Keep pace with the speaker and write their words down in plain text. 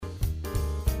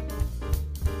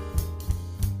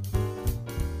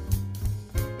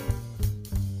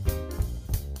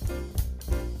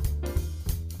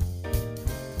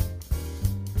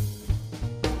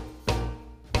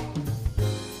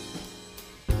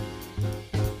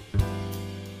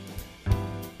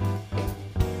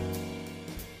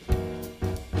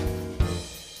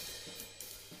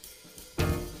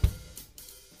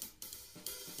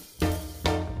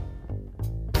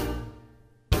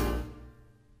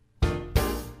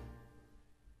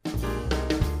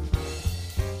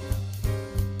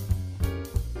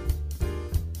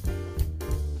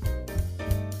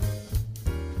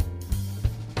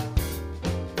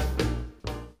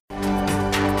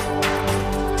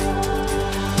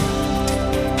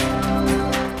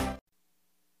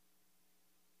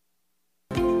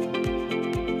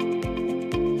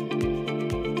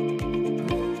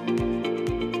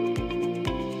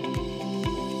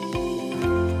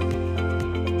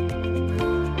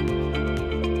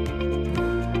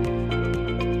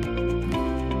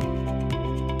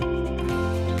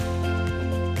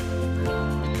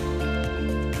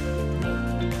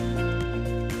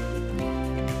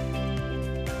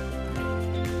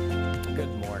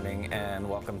and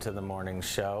welcome to the morning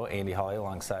show. Andy Hawley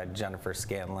alongside Jennifer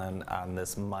Scanlon on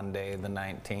this Monday, the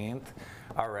 19th.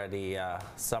 Already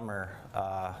summer,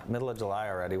 middle of July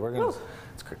already. We're gonna.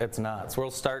 It's nuts.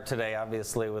 We'll start today,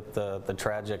 obviously, with the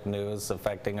tragic news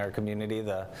affecting our community.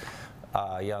 The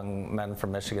young men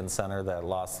from Michigan Center that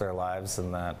lost their lives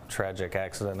in that tragic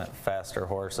accident at Faster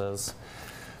Horses.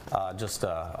 Just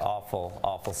an awful,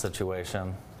 awful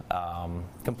situation.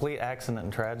 Complete accident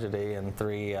and tragedy, and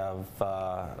three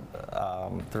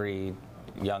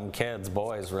young kids,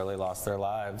 boys, really lost their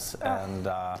lives, and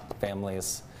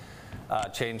families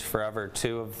changed forever.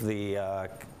 Two of the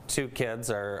two kids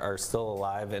are still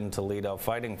alive in Toledo,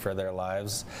 fighting for their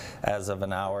lives. As of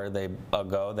an hour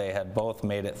ago, they had both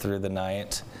made it through the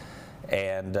night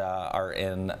and are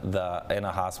in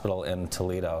a hospital in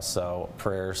Toledo. So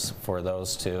prayers for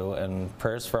those two, and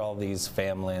prayers for all these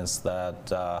families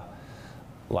that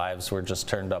lives were just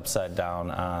turned upside down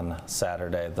on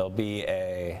Saturday. There'll be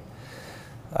a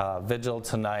vigil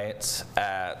tonight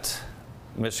at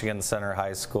Michigan Center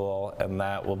High School, and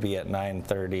that will be at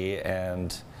 9:30.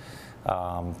 And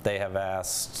they have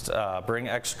asked, bring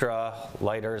extra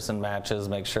lighters and matches,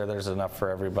 make sure there's enough for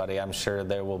everybody. I'm sure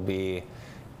there will be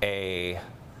a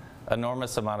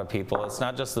enormous amount of people. It's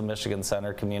not just the Michigan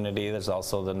Center community, there's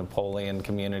also the Napoleon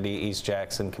community, East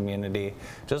Jackson community,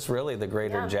 just really the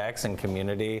greater Jackson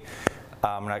community.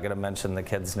 I'm not going to mention the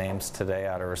kids' names today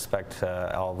out of respect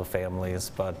to all the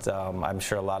families, but I'm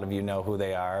sure a lot of you know who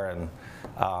they are,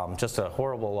 and just a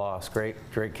horrible loss. Great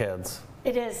kids.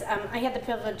 It is. I had the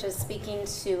privilege of speaking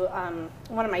to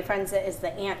one of my friends that is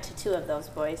the aunt to two of those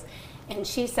boys, and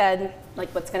she said, like,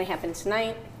 what's going to happen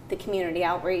tonight, the community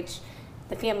outreach,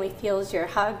 the family feels your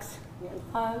hugs, your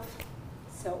love.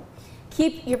 So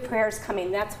keep your prayers coming.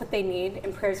 That's what they need,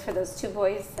 and prayers for those two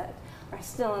boys that are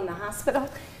still in the hospital.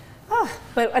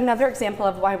 But another example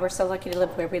of why we're so lucky to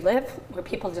live where we live, where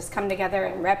people just come together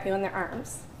and wrap you in their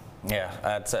arms. Yeah,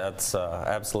 that's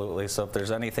absolutely. So if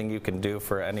there's anything you can do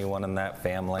for anyone in that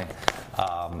family,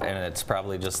 and it's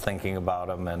probably just thinking about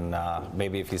them, and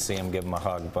maybe if you see them, give them a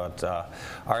hug. But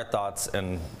our thoughts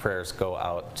and prayers go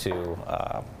out to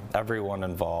everyone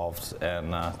involved,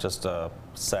 and just a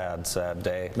sad, sad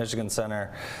day. Michigan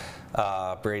Center,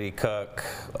 Brady Cook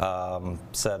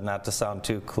said, not to sound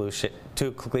too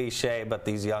cliche, but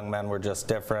these young men were just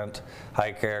different,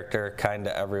 high character, kind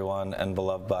to everyone, and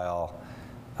beloved by all.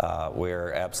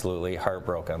 We're absolutely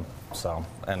heartbroken. So,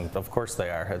 and of course they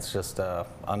are. It's just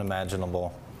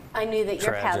unimagimal. I knew that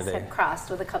your tragedy. paths had crossed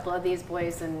with a couple of these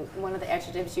boys, and one of the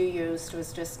adjectives you used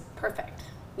was just perfect.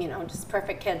 You know, just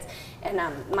perfect kids. And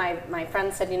my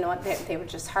friend said, you know what, they were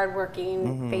just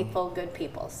hardworking, faithful, good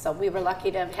people. So we were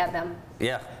lucky to have had them.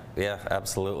 Yeah,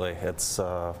 absolutely. It's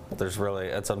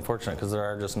it's unfortunate because there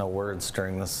are just no words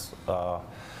during this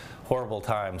horrible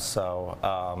time. So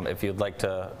if you'd like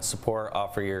to support,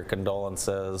 offer your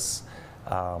condolences,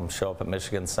 show up at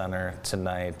Michigan Center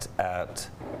tonight at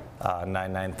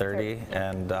 9:30,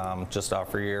 and just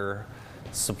offer your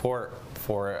support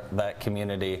for that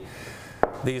community.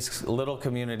 These little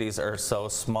communities are so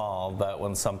small that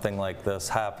when something like this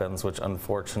happens, which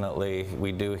unfortunately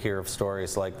we do hear of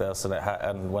stories like this,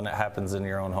 and when it happens in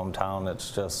your own hometown,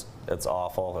 it's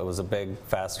awful. It was a big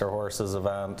Faster Horses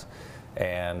event,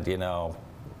 and you know,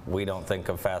 we don't think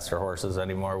of Faster Horses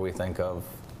anymore. We think of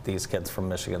these kids from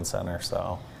Michigan Center.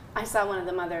 So I saw one of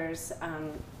the mothers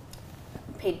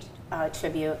paid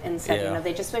tribute and said, you know,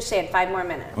 they just wish they had 5 more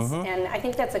minutes. And I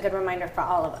think that's a good reminder for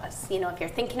all of us. You know, if you're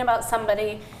thinking about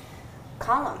somebody,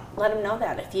 call them, let them know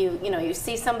that. If you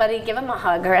see somebody, give them a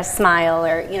hug or a smile,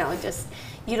 or, you know, just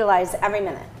utilize every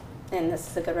minute. And this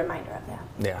is a good reminder of that.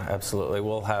 Yeah, absolutely.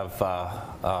 We'll have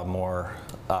more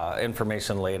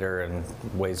information later, and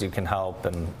ways you can help,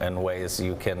 and ways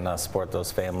you can support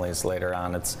those families later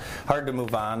on. It's hard to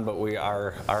move on, but we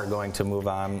are going to move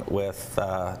on with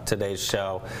today's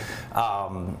show.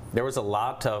 There was a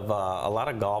lot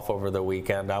of golf over the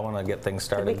weekend. I want to get things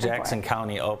started. Jackson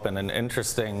County Open, an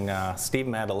interesting Steve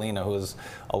Madalena, who's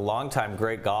a longtime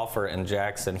great golfer in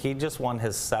Jackson. He just won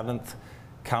his 7th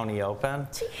County Open.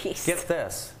 Jeez. Get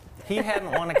this. He hadn't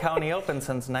won a county open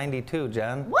since '92,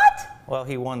 Jen. What? Well,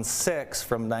 he won 6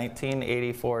 from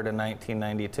 1984 to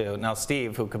 1992. Now,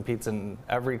 Steve, who competes in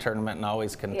every tournament and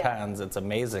always contends, it's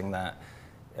amazing that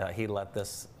he let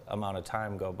this amount of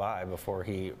time go by before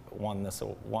he won this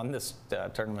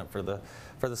tournament for the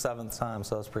 7th time.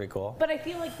 So that's pretty cool. But I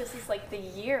feel like this is like the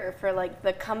year for like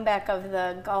the comeback of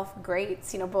the golf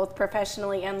greats, you know, both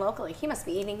professionally and locally. He must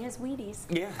be eating his Wheaties.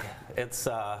 Yeah,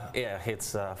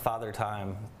 it's Father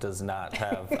Time does not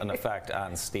have an effect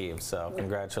on Steve. So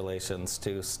congratulations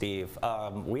to Steve.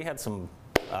 We had some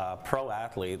pro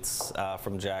athletes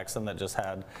from Jackson that just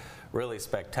had really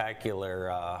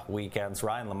spectacular weekends.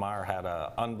 Ryan Lamar had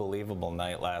an unbelievable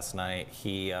night last night.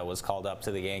 He was called up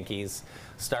to the Yankees,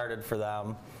 started for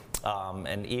them,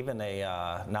 and even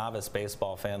a novice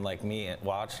baseball fan like me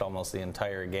watched almost the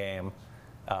entire game.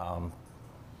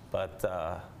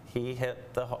 But he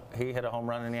hit a home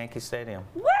run in Yankee Stadium.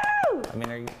 Woo! I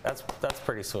mean, that's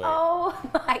pretty sweet. Oh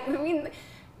my! I mean,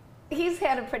 he's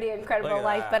had a pretty incredible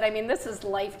life, but I mean, this is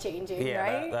life-changing,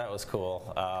 yeah, right? that was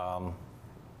cool.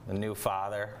 A new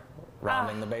father,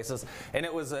 rounding the bases, and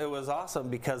it was awesome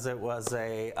because it was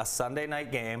a Sunday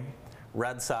night game.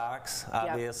 Red Sox,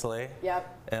 obviously.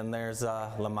 Yep. And there's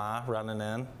Lamar running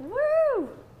in. Woo!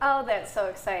 Oh, that's so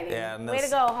exciting. Yeah, and way to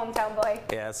go, hometown boy.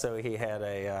 Yeah, so he had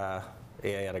he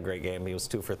had a great game. He was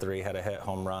 2 for 3, had a hit,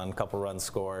 home run, couple runs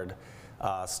scored,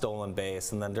 stolen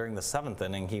base, and then during the 7th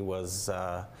inning, he was.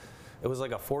 It was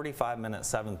like a 45-minute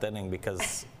 7th inning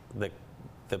because the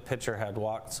pitcher had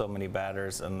walked so many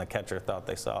batters, and the catcher thought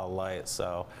they saw a light.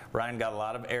 So Ryan got a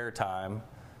lot of airtime.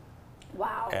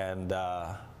 Wow. And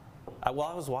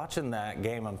while I was watching that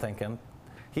game, I'm thinking,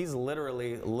 he's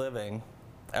literally living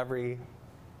every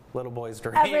little boy's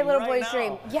dream. Every little right boy's now.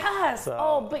 dream. Yes. So,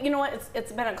 oh, but you know what?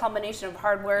 It's been a combination of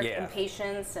hard work and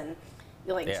patience and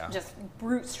just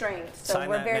brute strength. So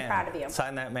we're very proud of you.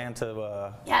 Sign that man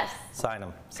to. Yes. Sign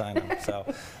him.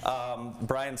 So,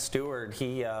 Brian Stewart,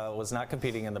 he was not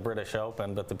competing in the British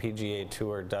Open, but the PGA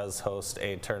Tour does host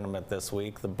a tournament this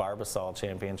week, the Barbasol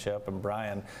Championship. And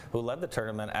Brian, who led the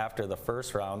tournament after the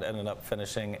first round, ended up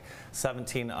finishing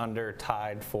 17 under,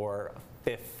 tied for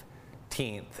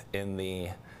 15th in the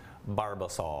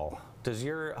Barbasol. Does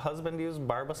your husband use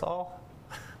Barbasol?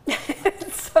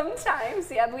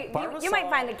 Sometimes, yeah. You might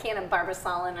find a can of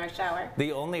Barbasol in our shower.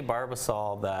 The only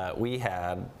Barbasol that we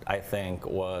had, I think,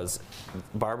 was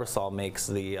Barbasol makes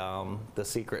the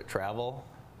secret travel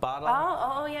bottle.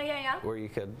 Oh, yeah. Where you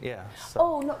could, So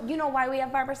oh, no, you know why we have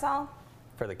Barbasol?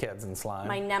 for the kids and slime.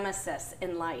 My nemesis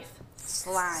in life,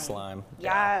 slime. Slime.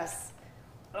 Yes.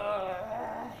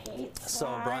 I hate slime.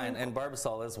 So Brian, and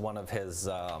Barbasol is one of his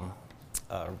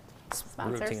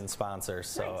routine sponsors,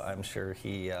 so Nice. I'm sure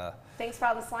he. Thanks for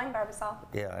all the slime, Barbasol.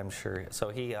 Yeah, I'm sure. So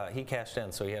he cashed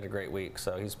in, so he had a great week.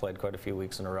 So he's played quite a few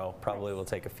weeks in a row. Probably will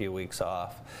take a few weeks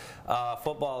off.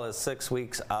 Football is 6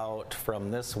 weeks out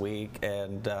from this week,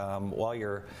 and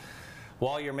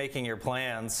while you're making your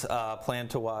plans, plan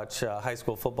to watch high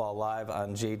school football live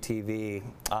on JTV.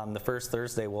 The first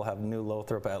Thursday we'll have New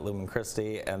Lothrop at Lumen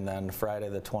Christi, and then Friday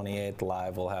the 28th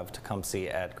live we'll have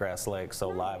Tecumseh at Grass Lake. So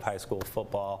live high school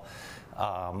football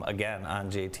again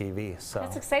on JTV. So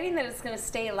That's exciting that it's going to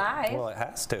stay live. well, it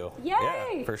has to. Yay!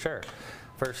 Yeah, for sure.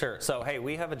 For sure. So, hey,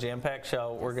 we have a jam-packed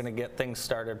show. We're going to get things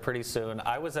started pretty soon.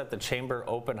 I was at the Chamber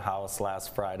Open House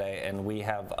last Friday, and we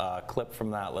have a clip from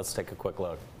that. Let's take a quick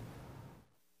look.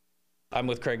 I'm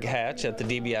with Craig Hatch at the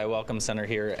DBI Welcome Center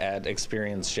here at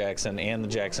Experience Jackson and the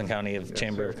Jackson County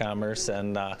Chamber of Commerce,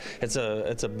 and it's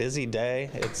a busy day.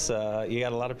 It's you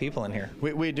got a lot of people in here.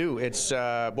 We do. It's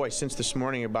boy, since this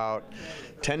morning about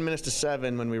 10 minutes to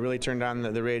 7 when we really turned on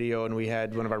the radio and we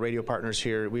had one of our radio partners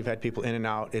here. We've had people in and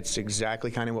out. It's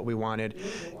exactly kind of what we wanted.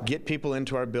 Get people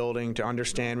into our building to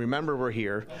understand. Remember, we're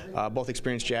here, both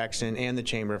Experience Jackson and the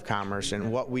Chamber of Commerce,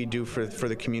 and what we do for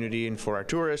the community and for our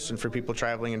tourists and for people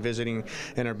traveling and visiting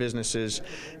in our businesses,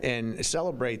 and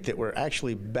celebrate that we're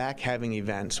actually back having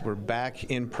events. We're back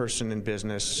in person in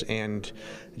business, and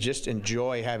just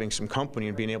enjoy having some company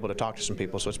and being able to talk to some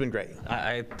people. So it's been great.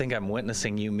 I think I'm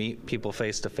witnessing you meet people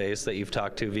face to face that you've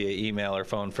talked to via email or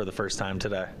phone for the first time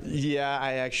today. Yeah,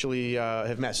 I actually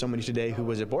have met somebody today who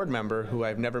was a board member who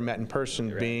I've never met in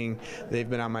person, being they've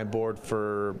been on my board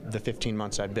for the 15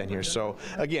 months I've been here. So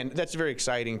again, that's very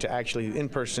exciting to actually, in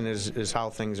person is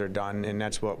how things are done, and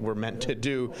that's what we're meant to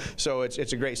do. So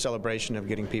it's a great celebration of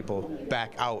getting people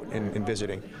back out and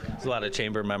visiting. There's a lot of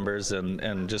chamber members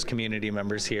and just community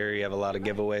members here. You have a lot of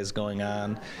giveaways going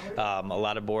on, a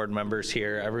lot of board members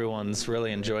here. Everyone's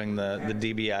really enjoying the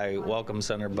DBI Welcome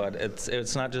Center, but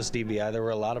it's not just DBI. There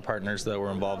were a lot of partners that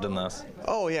were involved in this.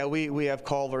 Oh yeah, we have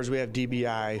Culver's, we have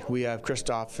DBI, we have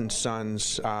Christoph and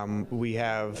Sons, we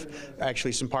have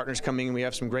actually some partners coming in. We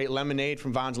have some great lemonade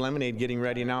from Vaughn's Lemonade getting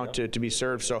ready now to be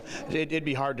served. So it'd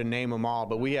be hard to name name them all,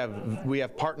 but we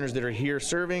have partners that are here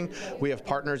serving. We have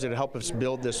partners that help us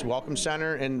build this Welcome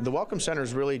Center, and the Welcome Center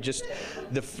is really just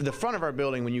the front of our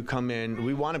building. When you come in,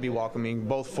 we want to be welcoming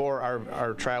both for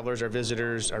our travelers, our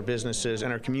visitors, our businesses,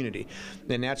 and our community.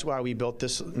 And that's why we built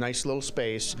this nice little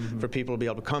space for people to be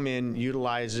able to come in,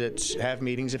 utilize it, have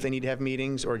meetings if they need to have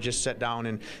meetings, or just sit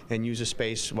down and use a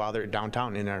space while they're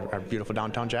downtown in our beautiful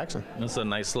downtown Jackson. It's a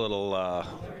nice little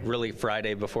really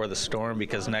Friday before the storm,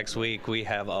 because next week we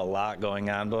have a lot going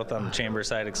on, both on the Chamber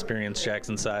side, Experience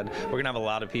Jackson side. We're going to have a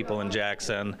lot of people in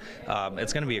Jackson.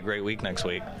 It's going to be a great week next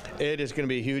week. It is going to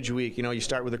be a huge week. You know, you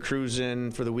start with a cruise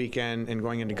in for the weekend and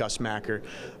going into Gus Macker.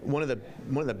 One of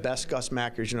the best Gus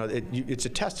Mackers. You know, it's a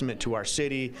testament to our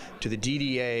city, to the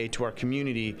DDA, to our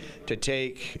community, to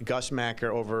take Gus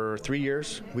Macker over 3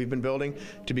 years we've been building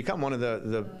to become one of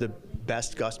the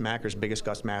best Gus Mackers, biggest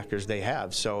Gus Mackers they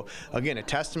have. So again, a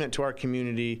testament to our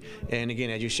community. And again,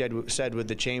 as you said with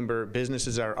the Chamber,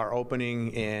 businesses are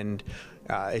opening, and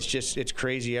it's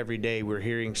crazy every day. We're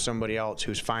hearing somebody else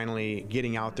who's finally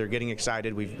getting out there, getting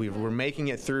excited. We're making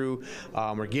it through.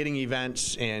 We're getting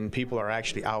events, and people are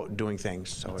actually out doing things.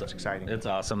 So it's exciting. It's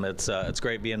awesome. It's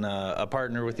great being a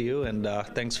partner with you, and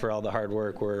thanks for all the hard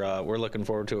work. We're looking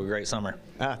forward to a great summer.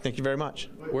 Thank you very much.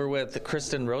 We're with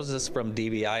Kristen Roses from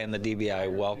DBI and the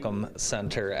DBI Welcome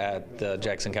Center at the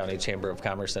Jackson County Chamber of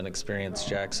Commerce and Experience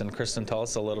Jackson. Kristen, tell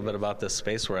us a little bit about this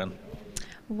space we're in.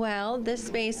 Well, this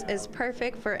space is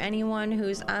perfect for anyone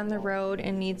who's on the road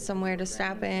and needs somewhere to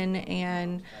stop in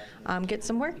and get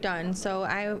some work done. So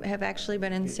I have actually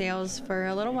been in sales for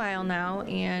a little while now,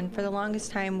 and for the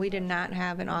longest time we did not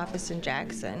have an office in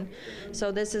Jackson.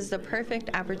 So this is the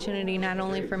perfect opportunity not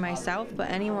only for myself but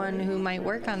anyone who might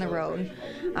work on the road.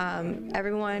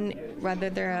 Everyone, whether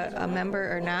they're a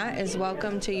member or not, is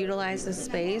welcome to utilize the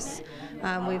space.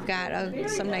 We've got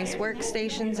some nice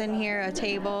workstations in here, a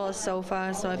table, a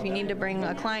sofa, so if you need to bring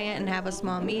a client and have a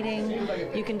small meeting,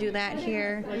 you can do that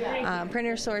here.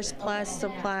 Printer Source Plus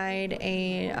supplied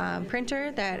a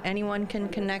printer that anyone can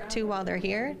connect to while they're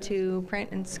here to print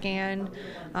and scan.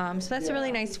 So that's a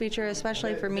really nice feature,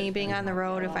 especially for me being on the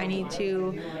road. If I need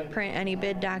to print any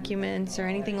bid documents or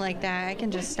anything like that, I can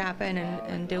just stop in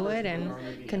and do it and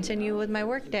continue with my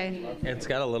work day. It's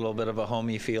got a little bit of a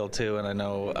homey feel too, and I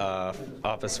know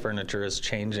office furniture is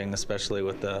changing, especially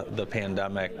with the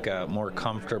pandemic, more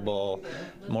comfortable,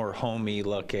 more homey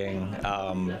looking.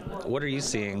 What are you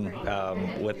seeing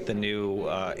with the new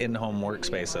in-home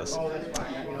workspaces?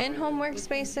 In-home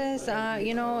workspaces,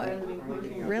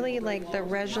 really like the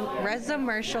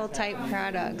Resomercial type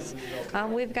products.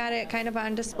 We've got it kind of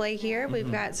on display here.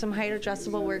 We've got some height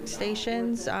adjustable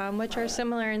workstations, which are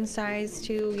similar in size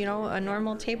to, a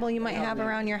normal table you might have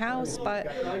around your house, but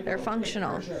they're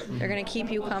functional. They're going to keep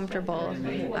you comfortable.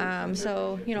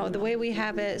 So, the way we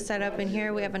have it set up in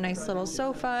here, we have a nice little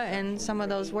sofa and some of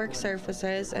those work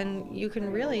surfaces, and you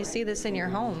can really see this in your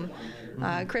home.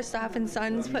 Christoph and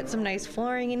Sons put some nice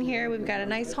flooring in here. We've got a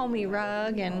nice homey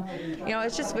rug, and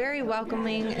it's just very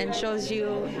welcoming and shows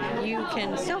you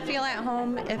can still feel at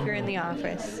home if you're in the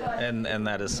office. And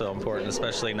that is so important,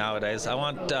 especially nowadays. I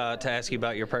want to ask you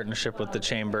about your partnership with the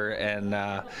Chamber and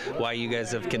why you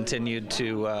guys have continued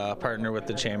to partner with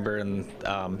the Chamber and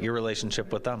your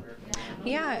relationship with them.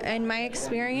 Yeah, in my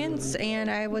experience, and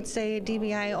I would say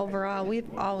DBI overall,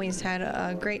 we've always had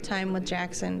a great time with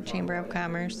Jackson Chamber of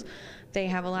Commerce. They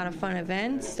have a lot of fun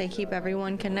events. They keep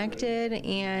everyone connected,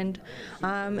 and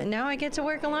now I get to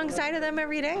work alongside of them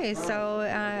every day. So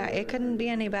it couldn't be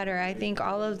any better. I think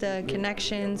all of the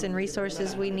connections and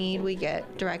resources we need, we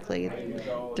get directly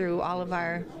through all of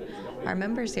our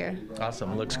members here.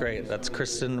 Awesome. Looks great. That's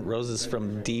Kristen Roses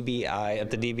from DBI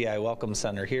at the DBI Welcome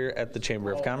Center here at the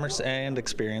Chamber of Commerce and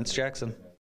Experience Jackson.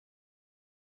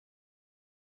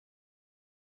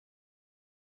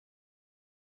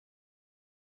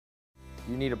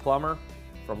 You need a plumber?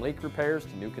 From leak repairs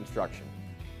to new construction.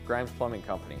 Grimes Plumbing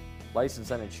Company,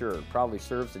 licensed and insured, proudly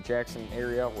serves the Jackson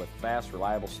area with fast,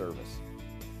 reliable service.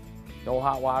 No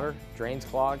hot water, drains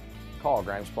clogged? Call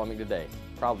Grimes Plumbing today,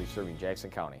 proudly serving Jackson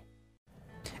County.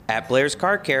 At Blair's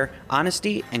Car Care,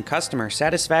 honesty and customer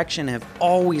satisfaction have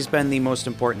always been the most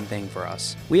important thing for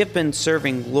us. We have been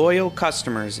serving loyal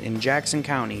customers in Jackson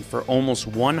County for almost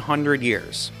 100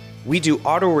 years. We do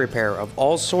auto repair of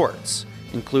all sorts,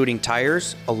 including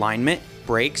tires, alignment,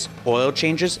 brakes, oil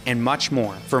changes, and much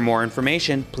more. For more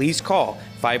information, please call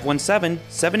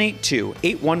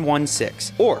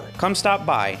 517-782-8116 or come stop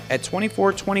by at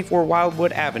 2424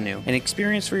 Wildwood Avenue and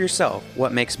experience for yourself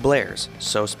what makes Blair's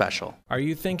so special. Are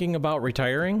you thinking about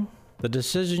retiring? The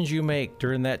decisions you make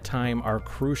during that time are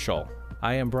crucial.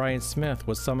 I am Brian Smith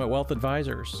with Summit Wealth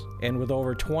Advisors, and with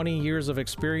over 20 years of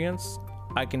experience,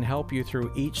 I can help you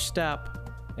through each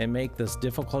step and make this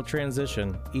difficult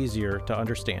transition easier to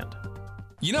understand.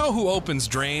 You know who opens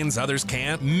drains others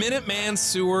can't? Minuteman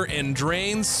Sewer and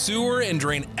Drains, sewer and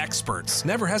drain experts.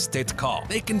 Never hesitate to call.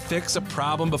 They can fix a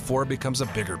problem before it becomes a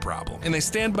bigger problem. And they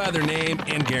stand by their name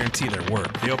and guarantee their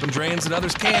work. They open drains that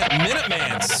others can't.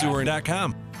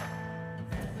 MinutemanSewer.com.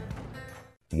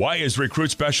 Why is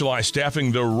Recruit Specialized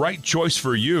Staffing the right choice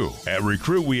for you? At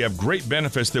Recruit, we have great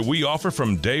benefits that we offer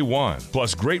from day one,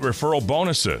 plus great referral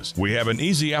bonuses. We have an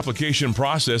easy application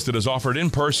process that is offered in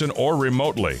person or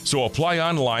remotely. So apply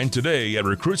online today at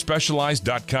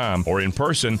recruitspecialized.com or in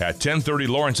person at 1030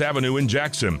 Lawrence Avenue in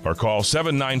Jackson, or call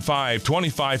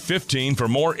 795-2515 for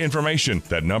more information.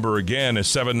 That number again is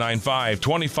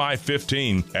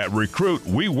 795-2515. At Recruit,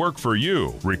 we work for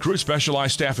you. Recruit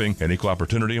Specialized Staffing, an equal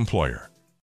opportunity employer.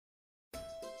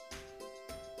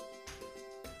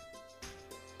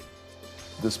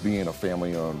 This being a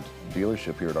family-owned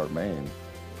dealership here at Art Main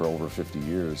for over 50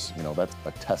 years, you know, that's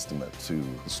a testament to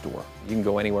the store. You can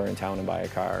go anywhere in town and buy a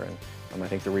car, and I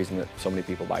think the reason that so many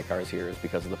people buy cars here is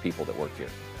because of the people that work here.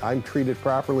 I'm treated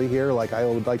properly here like I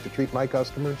would like to treat my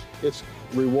customers. It's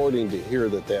rewarding to hear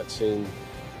that same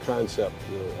concept,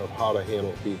 you know, of how to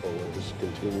handle people is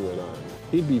continuing on.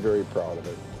 He'd be very proud of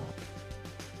it.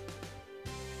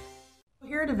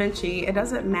 Here at Da Vinci, it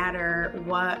doesn't matter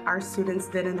what our students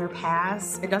did in their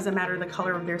past. It doesn't matter the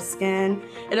color of their skin.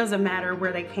 It doesn't matter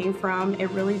where they came from. It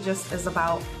really just is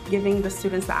about giving the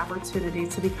students the opportunity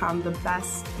to become the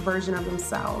best version of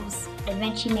themselves. Da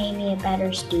Vinci made me a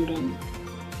better student.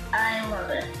 I love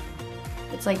it.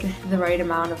 It's like the right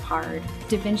amount of hard.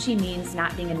 Da Vinci means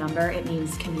not being a number. It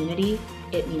means community.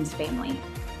 It means family.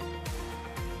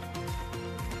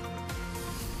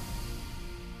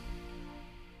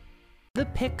 The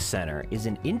PIC Center is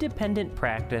an independent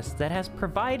practice that has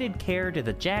provided care to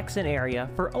the Jackson area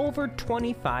for over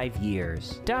 25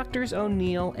 years. Doctors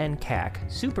O'Neill and Cack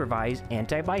supervise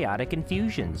antibiotic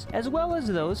infusions, as well as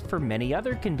those for many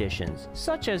other conditions,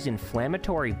 such as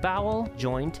inflammatory bowel,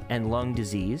 joint, and lung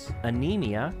disease,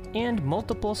 anemia, and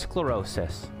multiple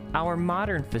sclerosis. Our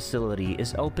modern facility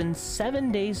is open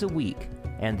 7 days a week,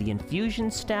 and the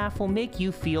infusion staff will make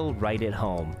you feel right at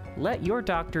home. Let your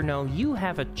doctor know you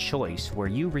have a choice where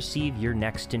you receive your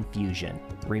next infusion.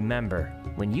 Remember,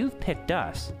 when you've picked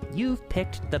us, you've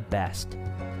picked the best.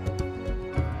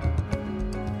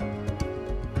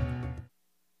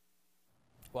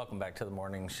 Welcome back to the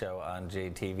morning show on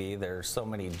JTV. There's so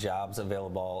many jobs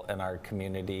available in our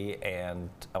community, and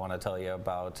I want to tell you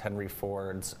about Henry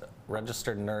Ford's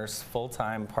registered nurse,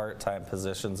 full-time, part-time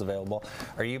positions available.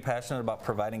 Are you passionate about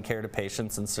providing care to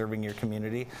patients and serving your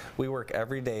community? We work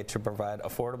every day to provide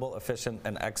affordable, efficient,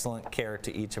 and excellent care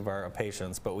to each of our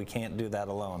patients, but we can't do that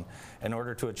alone. In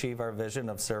order to achieve our vision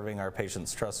of serving our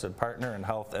patients' trusted partner in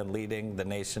health and leading the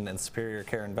nation in superior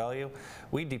care and value,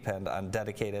 we depend on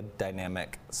dedicated,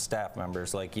 dynamic staff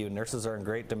members like you. Nurses are in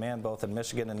great demand both in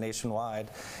Michigan and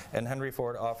nationwide, and Henry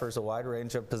Ford offers a wide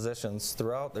range of positions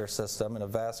throughout their system in a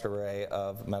vast array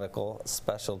of medical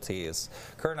specialties.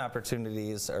 Current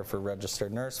opportunities are for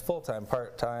registered nurse, full-time,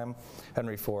 part-time.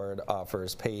 Henry Ford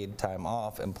offers paid time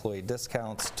off, employee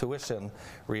discounts, tuition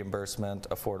reimbursement,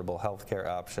 affordable health care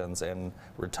options, and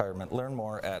retirement. Learn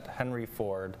more at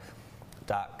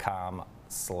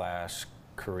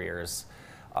henryford.com/careers.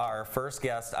 Our first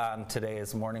guest on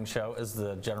today's morning show is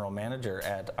the general manager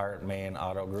at Art Main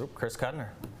Auto Group, Chris Kudner.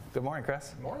 Good morning, Chris.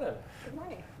 Good morning. Good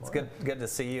morning. It's good to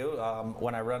see you.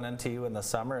 When I run into you in the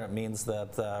summer, it means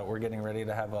that we're getting ready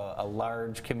to have a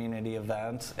large community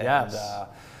event. Yes. And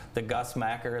the Gus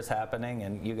Macker is happening,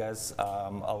 and you guys,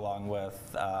 along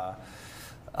with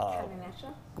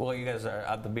well, you guys are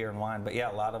at the beer and wine, but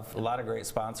yeah, a lot of great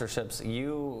sponsorships.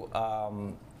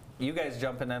 You guys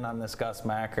jumping in on this Gus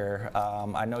Macker,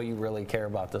 I know you really care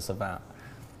about this event.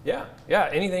 Yeah,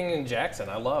 anything in Jackson.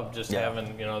 I love just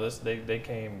having, you know, this. They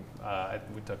came.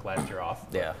 We took last year off.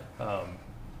 Yeah.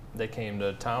 They came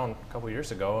to town a couple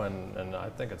years ago, and I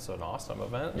think it's an awesome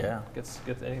event. Yeah.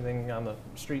 Get anything on the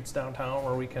streets downtown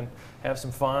where we can have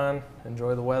some fun,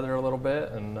 enjoy the weather a little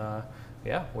bit, and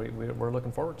yeah, we're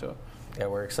looking forward to it. Yeah,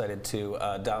 we're excited too.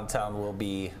 Downtown will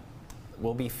be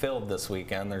filled this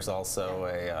weekend. There's also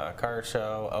a car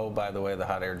show. Oh, by the way, the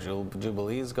Hot Air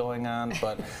Jubilee is going on.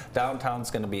 But downtown's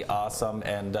going to be awesome.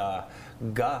 And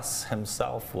Gus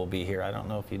himself will be here. I don't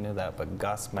know if you knew that, but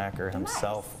Gus Macker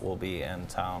himself will be in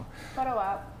town. Photo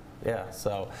op. Yeah,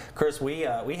 so Chris, we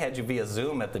had you via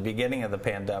Zoom at the beginning of the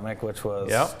pandemic, which was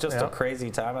just a crazy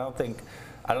time.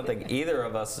 I don't think either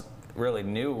of us really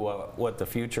knew what the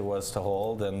future was to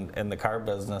hold, and the car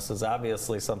business is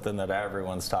obviously something that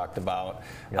everyone's talked about.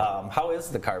 Yeah. How is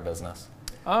the car business?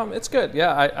 It's good.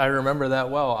 Yeah, I remember that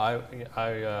well.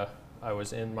 I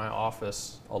was in my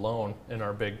office alone in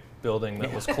our big building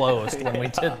that was closed when we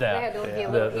did that.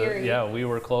 Yeah, we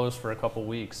were closed for a couple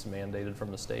weeks, mandated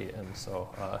from the state, and so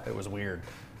it was weird.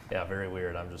 Yeah, very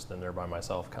weird. I'm just in there by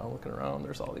myself, kind of looking around.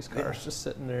 There's all these cars just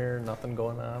sitting there, nothing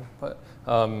going on. But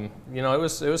you know, it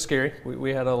was scary.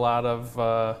 We had a lot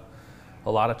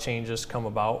of changes come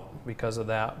about because of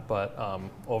that. But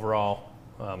overall,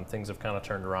 things have kind of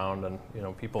turned around, and you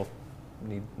know, people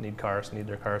need cars, need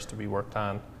their cars to be worked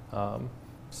on.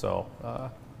 So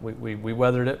we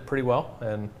weathered it pretty well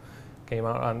and came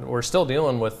out on. We're still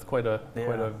dealing with quite a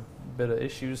bit of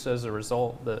issues as a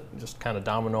result, that just kind of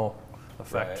domino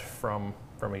effect from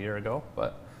a year ago.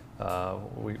 But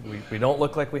we don't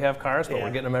look like we have cars, but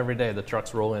we're getting them every day. The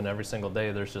trucks roll in every single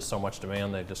day. There's just so much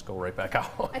demand, they just go right back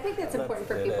out. I think that's important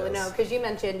for people to know, because you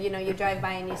mentioned, you know, you drive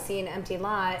by and you see an empty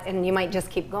lot and you might just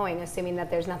keep going, assuming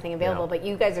that there's nothing available. But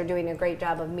you guys are doing a great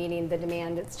job of meeting the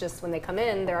demand. It's just when they come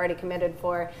in, they're already committed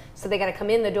for, so they got to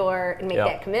come in the door and make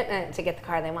that commitment to get the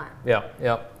car they want. Yeah,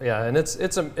 and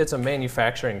it's a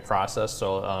manufacturing process,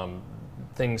 so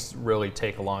things really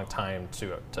take a long time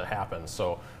to happen.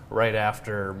 So right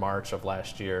after March of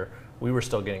last year, we were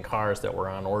still getting cars that were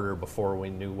on order before we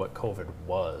knew what COVID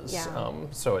was.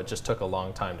 So it just took a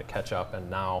long time to catch up, and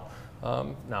now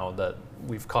that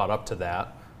we've caught up to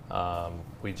that,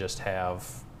 we just have,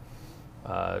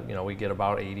 you know, we get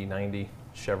about 80, 90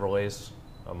 Chevrolets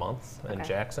a month in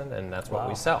Jackson, and that's what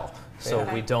we sell. So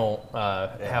we don't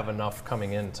have enough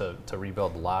coming in to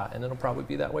rebuild the lot, and it'll probably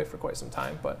be that way for quite some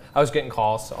time. But I was getting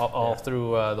calls all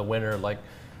through the winter, like,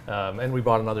 and we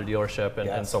bought another dealership,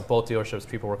 and so both dealerships,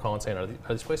 people were calling saying, are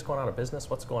these places going out of business?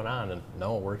 What's going on? And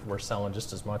no, we're selling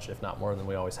just as much, if not more, than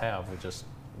we always have. We just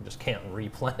can't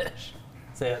replenish.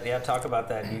 So yeah, talk about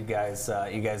that. You guys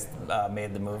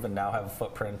made the move and now have a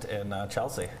footprint in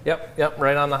Chelsea. Yep,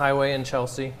 right on the highway in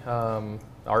Chelsea.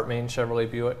 Art Main Chevrolet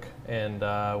Buick,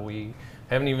 and we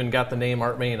haven't even got the name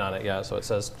Art Main on it yet, so it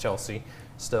says Chelsea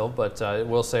still, but it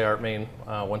will say Art Main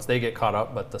once they get caught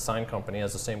up. But the sign company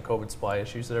has the same COVID supply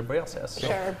issues that everybody else has.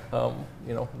 So,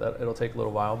 you know, that it'll take a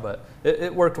little while, but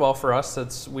it worked well for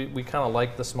us. We kind of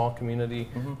like the small community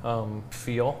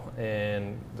feel,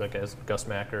 and like as Gus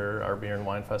Macker, our Beer and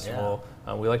Wine Festival,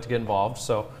 we like to get involved.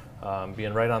 So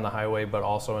being right on the highway, but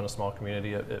also in a small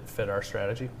community, it fit our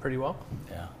strategy pretty well.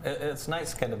 Yeah, it's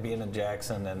nice kind of being in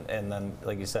Jackson, and then,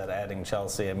 like you said, adding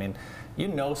Chelsea. I mean, you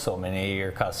know so many of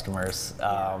your customers,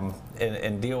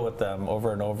 and deal with them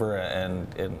over and over,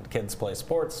 and kids play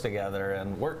sports together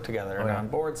and work together and on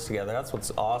boards together. That's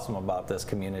what's awesome about this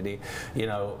community. You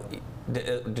know,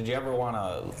 did you ever want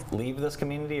to leave this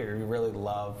community, or you really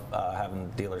love having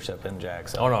a dealership in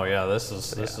Jackson? Oh no, yeah, this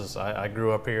is. I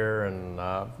grew up here, and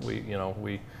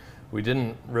we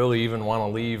didn't really even want to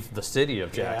leave the city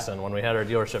of Jackson. When we had our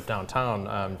dealership downtown,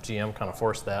 GM kind of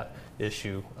forced that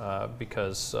issue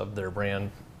because of their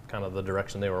brand, kind of the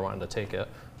direction they were wanting to take it.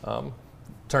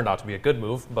 Turned out to be a good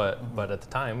move, but at the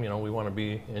time, you know, we want to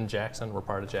be in Jackson. We're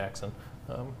part of Jackson.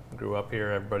 Grew up here.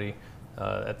 Everybody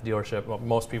at the dealership,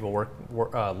 most people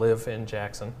live in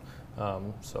Jackson,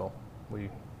 so we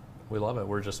love it.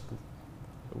 We're just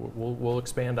we'll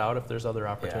expand out if there's other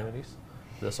opportunities.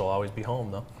 This will always be home,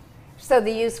 though. So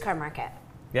the used car market.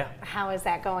 Yeah. How is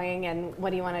that going, and what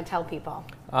do you want to tell people?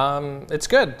 It's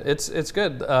good. It's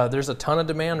good. There's a ton of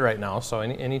demand right now. So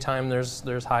anytime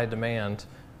there's high demand,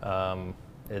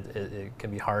 it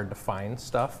can be hard to find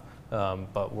stuff.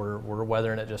 But we're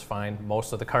weathering it just fine.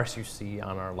 Most of the cars you see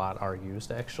on our lot are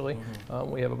used, actually.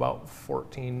 We have about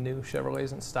 14 new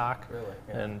Chevrolets in stock,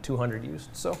 and 200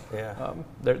 used. So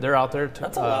they're out there.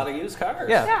 That's a lot of used cars.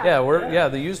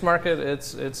 The used market.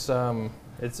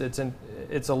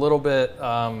 It's a little bit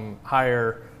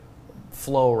higher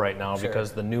flow right now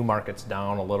because the new market's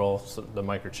down a little. So the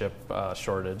microchip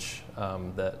shortage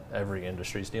that every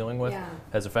industry is dealing with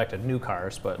has affected new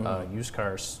cars, but used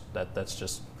cars, that's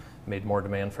just made more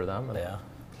demand for them.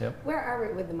 And, Where are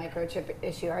we with the microchip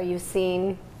issue? Are you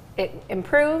seeing it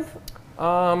improve?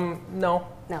 No.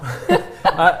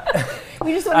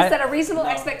 We just want to set a reasonable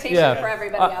expectation for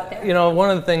everybody out there. You know, one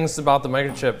of the things about the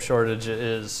microchip shortage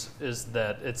is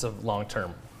that it's a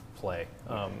long-term play.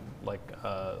 A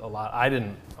lot, I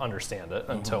didn't understand it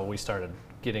until we started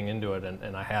getting into it,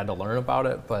 and I had to learn about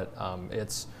it. But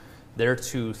they're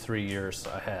 2-3 years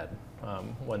ahead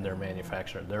when they're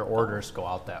manufactured. Their orders go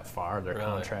out that far. Their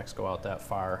contracts go out that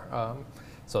far.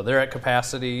 So they're at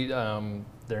capacity.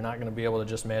 they're not going to be able to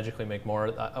just magically make more.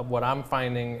 What I'm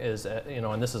finding is,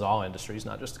 and this is all industries,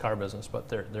 not just the car business, but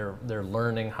they're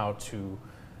learning how to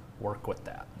work with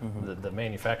that. The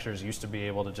manufacturers used to be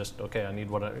able to just, okay, I need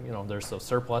what there's the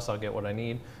surplus, I'll get what I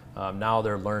need. Now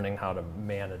they're learning how to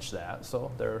manage that.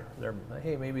 So they're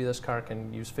hey, maybe this car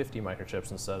can use 50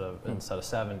 microchips instead of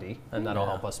 70, and that'll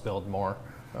help us build more.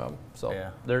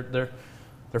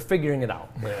 They're figuring it out.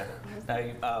 Yeah.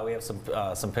 Now, we have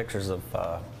some pictures of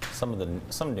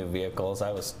some new vehicles.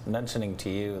 I was mentioning to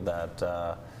you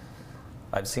that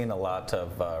I've seen a lot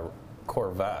of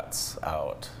Corvettes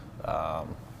out.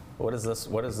 What is this?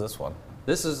 What is this one?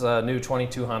 This is a new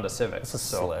 22 Honda Civic. This is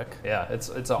slick. Yeah, it's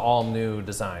an all new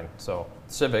design. So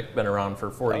Civic been around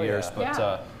for 40 years,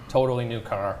 but totally new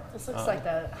car. This looks like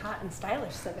the hot and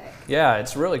stylish Civic. Yeah,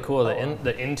 it's really cool.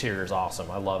 The interior is awesome.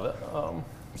 I love it.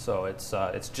 So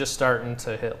it's just starting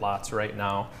to hit lots right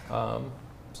now.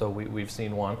 So we've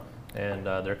seen one, and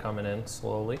they're coming in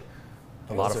slowly.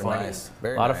 A lot of fun. Nice.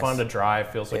 A lot of fun to drive.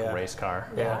 Feels like a race car.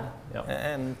 Yeah. Yep.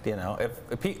 And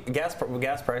if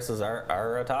gas prices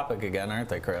are a topic again, aren't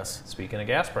they, Chris? Speaking of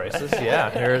gas prices, yeah.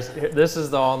 This is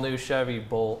the all-new Chevy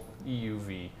Bolt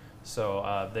EUV.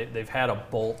 So they've had a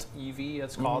Bolt EV,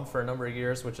 it's called, for a number of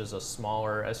years, which is a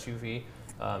smaller SUV.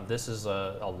 This is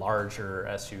a larger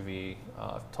SUV,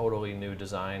 totally new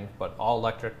design, but all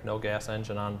electric, no gas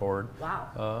engine on board.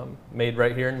 Wow. Made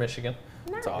right here in Michigan.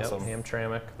 That's awesome.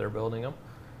 Hamtramck, they're building them.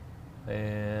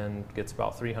 And gets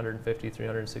about 350,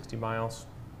 360 miles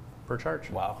per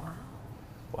charge. Wow.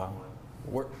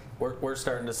 We're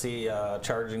starting to see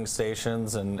charging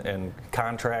stations and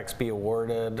contracts be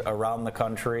awarded around the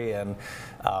country. And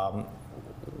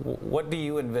what do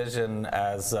you envision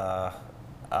as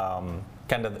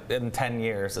kind of in 10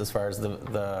 years as far as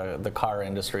the car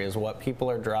industry is? What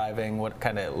people are driving, what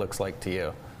kind of it looks like to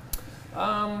you?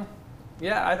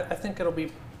 Yeah, I think it'll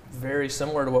be very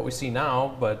similar to what we see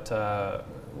now, but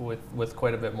with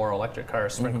quite a bit more electric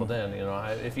cars sprinkled in.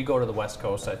 If you go to the West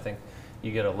Coast, I think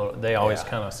you get a little. They always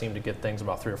kind of seem to get things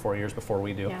about 3 or 4 years before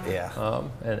we do. Yeah.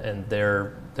 And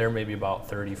they're maybe about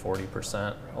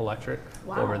 30-40% electric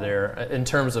over there in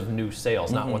terms of new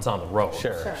sales, not what's on the road.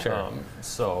 Sure.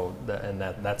 So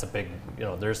that's a big.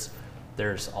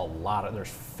 There's a lot of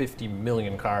 50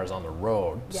 million cars on the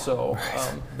road. Yeah. So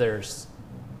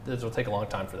this will take a long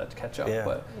time for that to catch up. Yeah.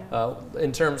 But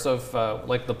in terms of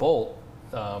like the Bolt,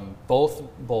 both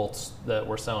Bolts that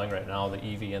we're selling right now, the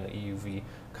EV and the EUV,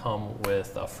 come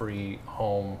with a free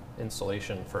home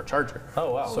installation for a charger.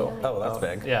 Oh, wow. So, that's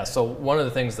big. Yeah, so one of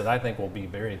the things that I think will be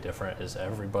very different is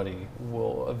everybody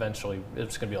will eventually,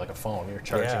 it's going to be like a phone. You're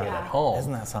charging it at home.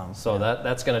 Isn't that something? So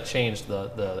that's going to change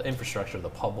the infrastructure of the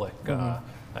public.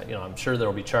 I'm sure there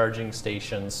will be charging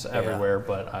stations everywhere,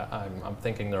 but I'm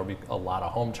thinking there will be a lot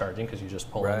of home charging because you just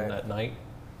pull in at night,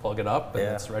 plug it up, and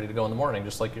it's ready to go in the morning,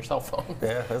 just like your cell phone.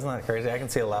 Yeah, isn't that crazy? I can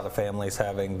see a lot of families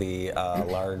having the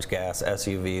large gas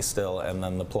SUV still, and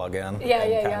then the plug-in.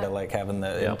 Kind of like having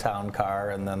the in-town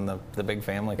car, and then the big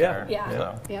family car.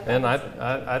 And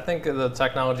I think the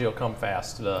technology will come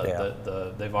fast.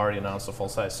 They've already announced the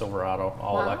full-size Silverado,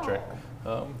 all electric.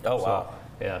 Wow.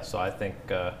 Yeah, so I think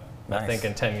I think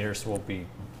in 10 years we'll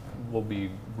be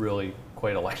really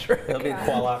quite electric. It'll be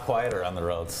a lot quieter on the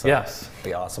roads. So yes. It'll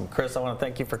be awesome. Chris, I want to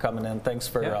thank you for coming in. Thanks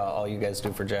for all you guys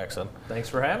do for Jackson. Thanks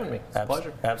for having me. It's a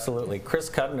pleasure. Absolutely.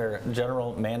 Chris Cudner,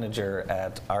 General Manager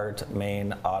at Art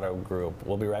Main Auto Group.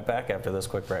 We'll be right back after this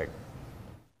quick break.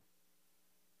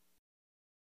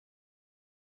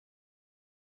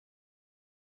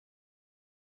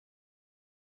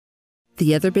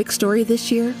 The other big story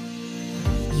this year?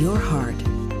 Your heart.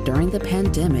 During the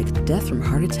pandemic, death from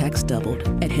heart attacks doubled.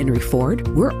 At Henry Ford,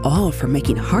 we're all for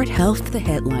making heart health the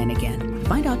headline again.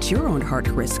 Find out your own heart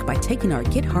risk by taking our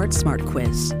Get Heart Smart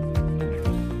Quiz.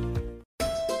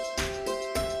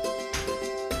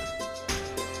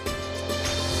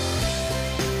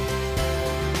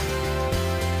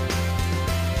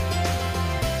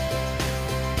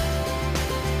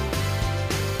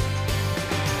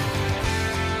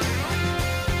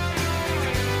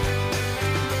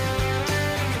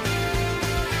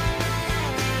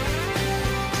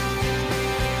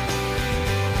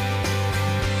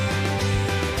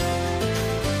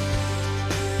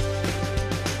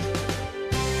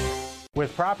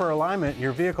 With proper alignment,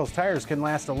 your vehicle's tires can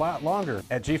last a lot longer.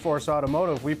 At G-Force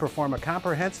Automotive, we perform a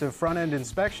comprehensive front-end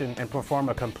inspection and perform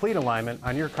a complete alignment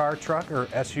on your car, truck, or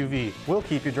SUV. We'll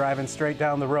keep you driving straight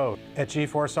down the road. At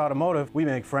G-Force Automotive, we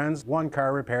make friends one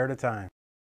car repair at a time.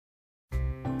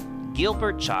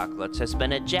 Gilbert Chocolates has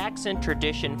been a Jackson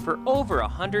tradition for over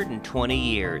 120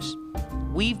 years.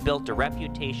 We've built a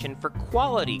reputation for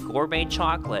quality gourmet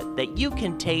chocolate that you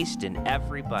can taste in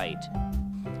every bite.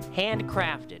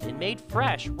 Handcrafted and made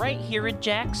fresh right here in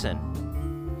Jackson.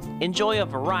 Enjoy a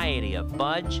variety of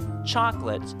fudge,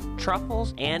 chocolates,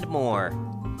 truffles, and more.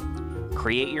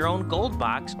 Create your own gold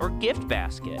box or gift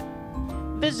basket.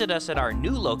 Visit us at our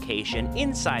new location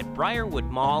inside Briarwood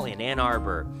Mall in Ann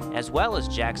Arbor, as well as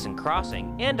Jackson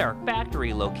Crossing and our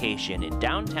factory location in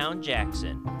downtown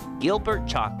Jackson. Gilbert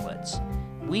Chocolates.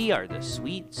 We are the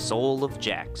sweet soul of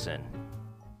Jackson.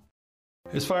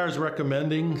 As far as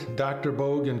recommending Dr.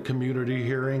 Bogue in community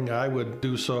hearing, I would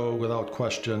do so without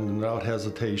question, without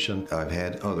hesitation. I've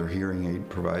had other hearing aid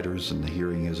providers and the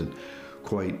hearing isn't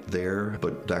quite there,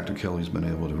 but Dr. Kelly's been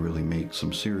able to really make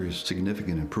some serious,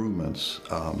 significant improvements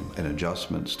and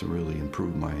adjustments to really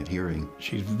improve my hearing.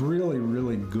 She's really,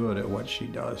 really good at what she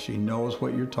does. She knows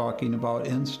what you're talking about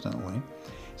instantly.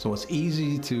 So it's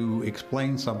easy to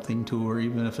explain something to her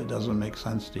even if it doesn't make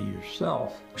sense to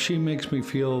yourself. She makes me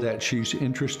feel that she's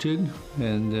interested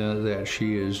and that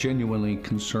she is genuinely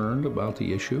concerned about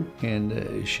the issue,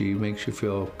 and she makes you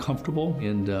feel comfortable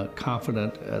and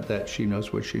confident that she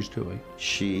knows what she's doing.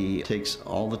 She takes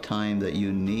all the time that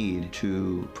you need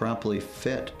to properly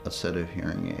fit a set of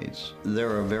hearing aids.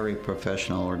 They're a very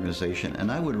professional organization,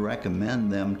 and I would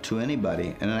recommend them to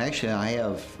anybody. And actually, I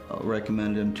have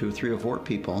recommended them to 3 or 4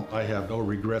 people. I have no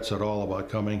regrets at all about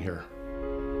coming here.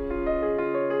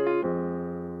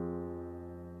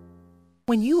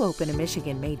 When you open a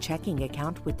Michigan-made checking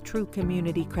account with True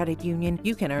Community Credit Union,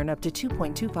 you can earn up to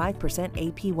 2.25%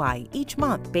 APY each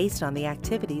month based on the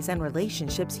activities and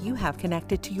relationships you have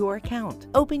connected to your account.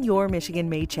 Open your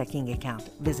Michigan-made checking account.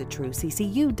 Visit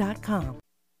TrueCCU.com.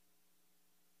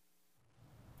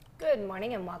 Good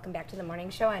morning and welcome back to the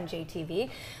morning show on JTV.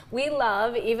 We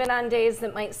love, even on days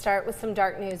that might start with some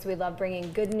dark news, we love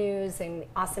bringing good news and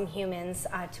awesome humans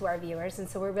to our viewers. And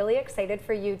so we're really excited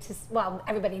for you to, well,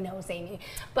 everybody knows Amy,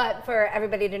 but for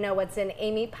everybody to know what's in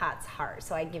Amy Potts' heart.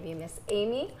 So I give you Miss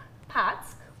Amy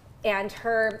Potts and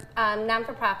her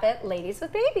non-for-profit Ladies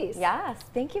with Babies. Yes,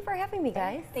 thank you for having me,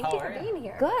 guys. Thank you for being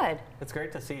here. Good. It's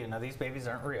great to see you. Now, these babies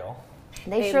aren't real.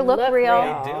 They sure look real.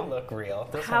 They do look real.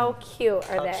 This How cute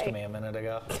are they? Touched me a minute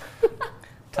ago.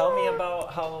 Tell me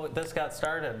about how this got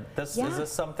started. Is this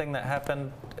something that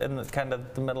happened in the kind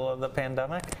of the middle of the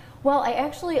pandemic? Well, I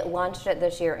actually launched it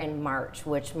this year in March,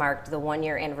 which marked the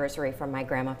 1-year anniversary from my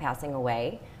grandma passing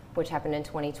away, which happened in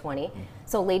 2020.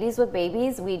 So Ladies with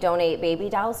Babies, we donate baby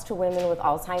dolls to women with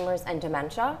Alzheimer's and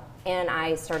dementia. And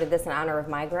I started this in honor of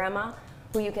my grandma,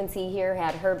 who you can see here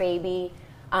had her baby.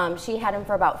 She had him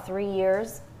for about 3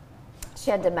 years.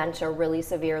 She had dementia really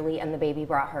severely, and the baby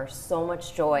brought her so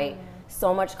much joy,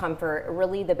 so much comfort.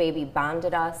 Really, the baby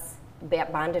bonded us,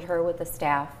 bonded her with the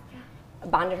staff,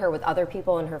 bonded her with other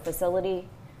people in her facility.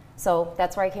 So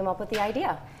that's where I came up with the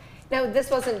idea. Now,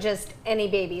 this wasn't just any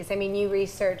babies. I mean, you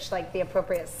researched like the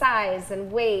appropriate size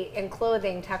and weight and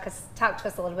clothing. Talk to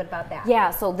us a little bit about that.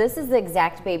 Yeah, so this is the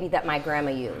exact baby that my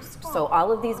grandma used. So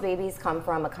all of these babies come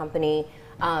from a company,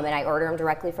 and I order them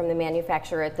directly from the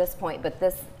manufacturer at this point, but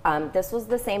this was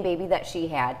the same baby that she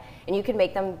had. And you can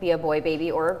make them be a boy baby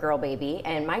or a girl baby.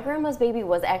 And my grandma's baby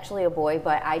was actually a boy,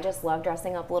 but I just love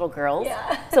dressing up little girls.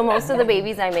 Yeah. So most of the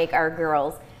babies I make are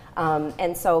girls.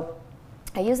 And so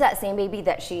I used that same baby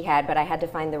that she had, but I had to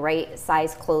find the right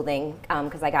size clothing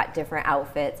because I got different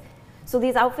outfits. So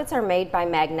these outfits are made by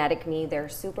Magnetic Me. They're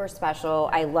super special.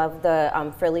 I love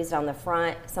the frillies down the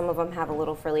front. Some of them have a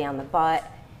little frilly on the butt.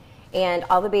 And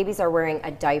all the babies are wearing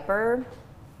a diaper.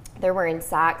 They're wearing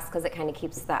socks because it kind of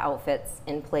keeps the outfits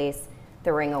in place.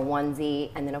 They're wearing a onesie,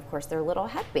 and then of course their little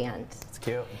headband. It's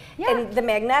cute. Yeah. And the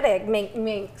Magnetic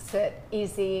makes it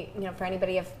easy, for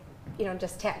anybody if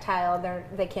just tactile,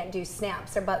 they can't do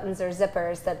snaps or buttons or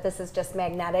zippers, that this is just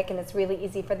magnetic, and it's really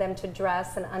easy for them to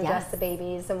dress and undress the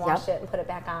babies and wash it and put it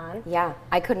back on. Yeah,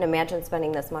 I couldn't imagine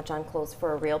spending this much on clothes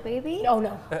for a real baby. Oh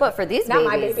no. But for these Not babies,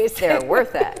 my babies, they're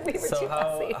worth it. So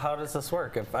how does this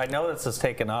work? I know this has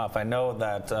taken off. I know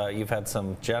that you've had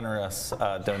some generous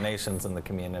donations in the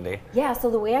community. Yeah,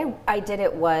 so the way I did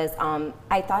it was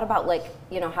I thought about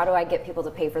how do I get people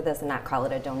to pay for this and not call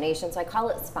it a donation? So I call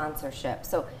it sponsorship.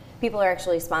 So people are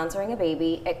actually sponsoring a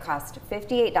baby. It costs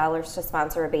 $58 to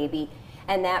sponsor a baby,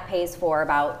 and that pays for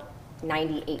about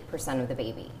 98% of the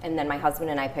baby. And then my husband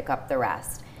and I pick up the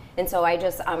rest. And so I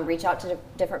just reach out to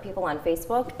different people on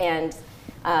Facebook, and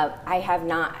I have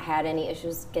not had any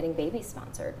issues getting babies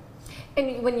sponsored.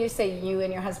 And when you say you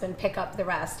and your husband pick up the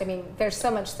rest, I mean, there's so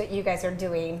much that you guys are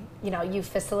doing. You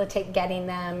facilitate getting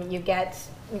them, you get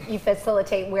you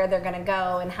facilitate where they're going to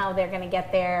go and how they're going to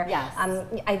get there. Yes.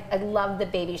 I love the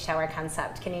baby shower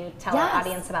concept. Can you tell our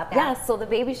audience about that? Yes, so the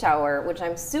baby shower, which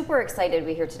I'm super excited to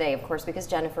be here today, of course, because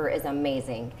Jennifer is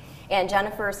amazing. And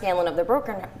Jennifer Scanlon of the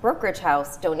Brokerage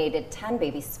House donated 10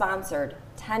 babies, sponsored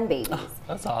 10 babies. Oh,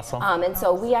 that's awesome. And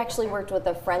so we actually worked with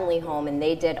a friendly home, and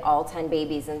they did all 10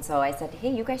 babies. And so I said,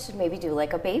 hey, you guys should maybe do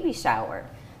like a baby shower.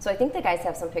 So I think the guys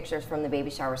have some pictures from the baby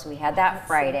shower. So we had that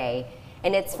Friday.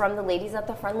 And it's from the ladies at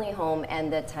the friendly home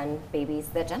and the 10 babies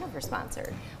that Jennifer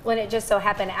sponsored. When it just so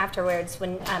happened afterwards,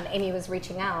 when Amy was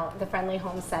reaching out, the friendly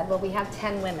home said, well, we have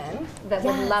 10 women that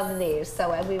would love these.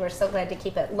 So we were so glad to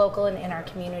keep it local and in our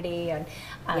community. And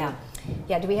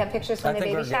do we have pictures from the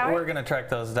baby shower? We're going to track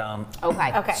those down.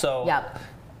 Okay. So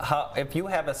if you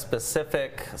have a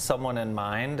specific someone in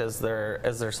mind, is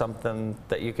there something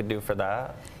that you could do for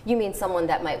that? You mean someone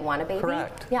that might want a baby?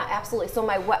 Correct. Yeah, absolutely. So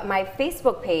my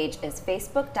Facebook page is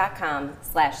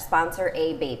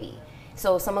facebook.com/sponsor-a-baby.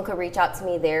 So someone could reach out to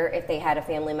me there if they had a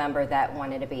family member that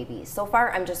wanted a baby. So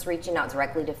far, I'm just reaching out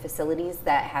directly to facilities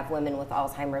that have women with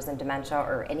Alzheimer's and dementia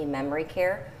or any memory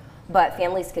care. But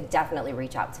families could definitely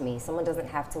reach out to me. Someone doesn't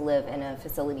have to live in a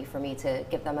facility for me to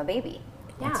give them a baby.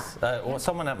 Yeah. Well,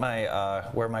 someone at my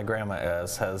where my grandma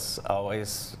is has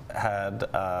always had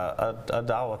a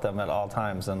doll with them at all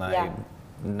times, and I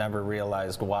never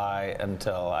realized why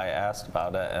until I asked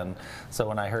about it. And so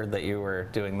when I heard that you were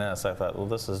doing this, I thought, well,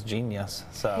 this is genius.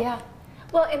 So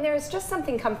well, and there's just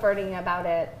something comforting about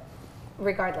it.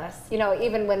 Regardless, you know,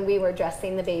 even when we were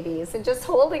dressing the babies and just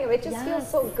holding them, it just feels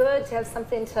so good to have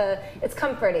something to, it's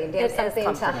comforting to have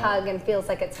something to hug and feels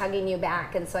like it's hugging you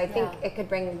back. And so I think it could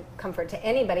bring comfort to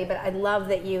anybody, but I love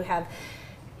that you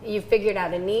figured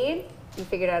out a need, you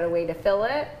figured out a way to fill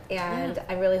it, and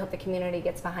I really hope the community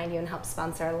gets behind you and helps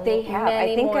sponsor a little. They have.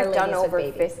 I think I've done over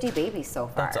 50 babies so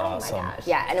far. That's awesome. Oh my gosh.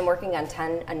 Yeah, and I'm working on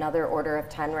another order of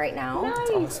 10 right now. Nice.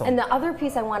 Awesome. And the other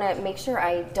piece I want to make sure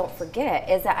I don't forget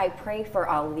is that I pray for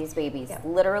all of these babies.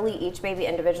 Literally each baby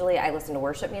individually. I listen to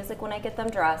worship music when I get them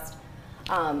dressed.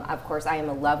 Of course, I am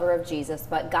a lover of Jesus,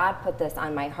 but God put this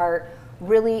on my heart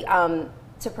really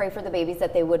to pray for the babies,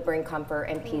 that they would bring comfort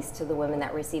and peace to the women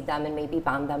that receive them and maybe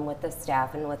bond them with the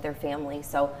staff and with their family.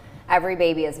 So every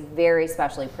baby is very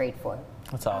specially prayed for.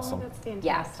 That's awesome. Oh, that's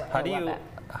fantastic. How do you?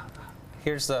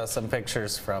 Here's some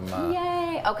pictures from.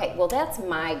 Yay! Okay, well that's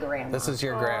my grandma. This is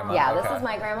your grandma. Yeah, this is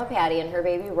my grandma Patty and her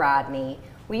baby Rodney.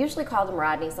 We usually called him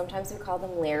Rodney. Sometimes we called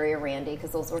him Larry or Randy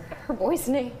because those were her boys'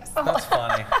 names. That's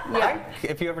funny.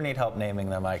 If you ever need help naming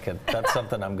them, I could. That's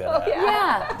something I'm good at.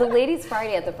 Yeah, the ladies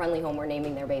Friday at the friendly home were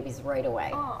naming their babies right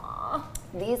away. Aww.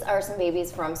 These are some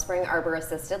babies from Spring Arbor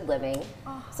Assisted Living.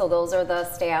 So those are the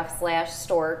staff /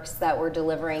 storks that were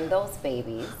delivering those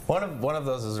babies. One of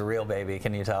those is a real baby.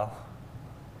 Can you tell?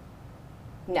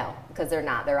 No, because they're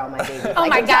not. They're all my babies. Oh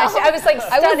my gosh, I was like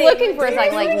studying. I was looking for a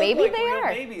second, like maybe they real are.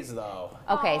 Babies though.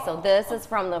 Okay, so this is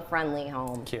from the friendly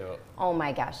home. Cute. Oh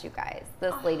my gosh, you guys.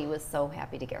 This lady was so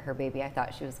happy to get her baby. I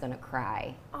thought she was going to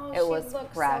cry. Oh, it was she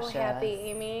looked precious. so happy,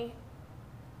 Amy.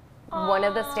 One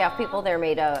of the staff people there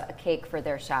made a cake for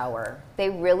their shower. They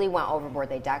really went overboard.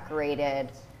 They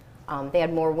decorated. They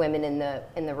had more women in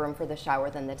the room for the shower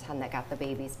than the 10 that got the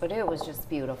babies, but it was just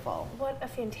beautiful. What a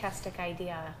fantastic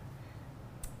idea.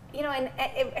 You know, and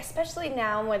especially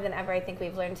now more than ever, I think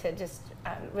we've learned to just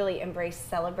really embrace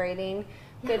celebrating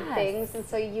good things. And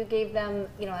so you gave them,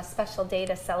 you know, a special day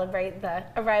to celebrate the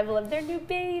arrival of their new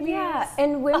babies. Yeah,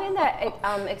 and women that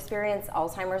experience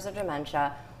Alzheimer's or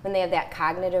dementia, when they have that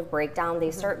cognitive breakdown,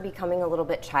 they start becoming a little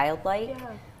bit childlike.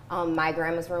 My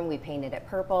grandma's room, we painted it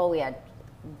purple. We had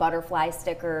butterfly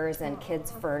stickers and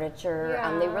kids' furniture.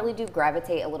 They really do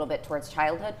gravitate a little bit towards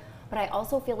childhood. But I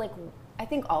also feel like, I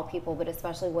think all people, but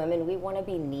especially women, we want to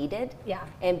be needed.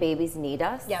 And babies need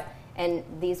us. And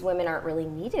these women aren't really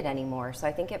needed anymore. So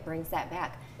I think it brings that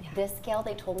back. This gal,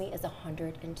 they told me, is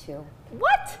 102.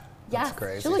 What? Yes. That's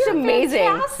crazy. She looked amazing.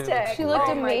 Fantastic. She looked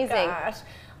amazing. Oh my gosh.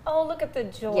 Oh, look at the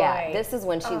joy. Yeah, this is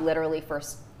when she literally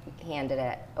first handed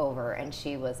it over, and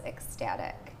she was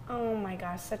ecstatic. Oh my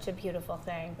gosh, such a beautiful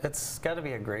thing. It's got to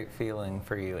be a great feeling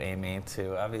for you, Amy,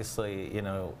 to obviously, you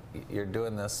know, you're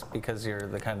doing this because you're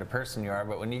the kind of person you are,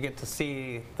 but when you get to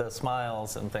see the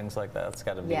smiles and things like that, it's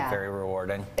got to be very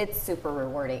rewarding. It's super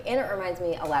rewarding, and it reminds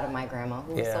me a lot of my grandma,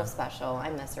 who was so special. I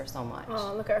miss her so much.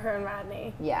 Oh, look at her and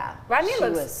Rodney. Yeah. Rodney she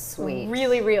looks was sweet.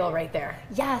 Really real right there.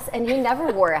 Yes, and he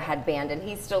never wore a headband, and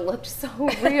he still looked so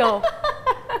real.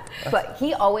 But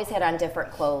he always had on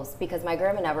different clothes because my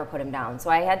grandma never put him down. So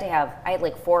I had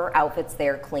like 4 outfits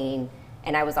there clean,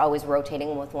 and I was always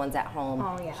rotating with ones at home.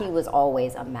 Oh, yeah. He was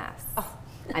always a mess.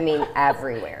 I mean,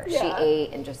 everywhere. She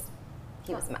ate and just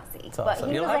he was messy. It's but awesome.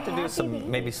 he You'll was have to do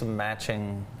maybe some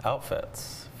matching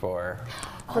outfits for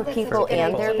people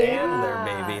and their baby. And their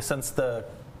baby, since the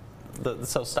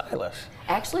so stylish.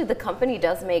 Actually, the company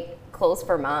does make clothes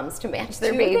for moms to match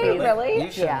their Do baby. they really?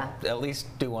 You should at least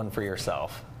do one for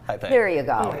yourself, I think. There you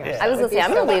go. Yeah. I was going to say,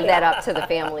 I'm going to leave that up to the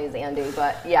families, Andy,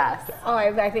 but yes. Oh,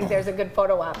 I think there's a good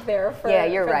photo op there for,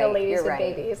 you're for right. the ladies You're with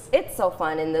right. babies. It's so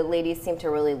fun, and the ladies seem to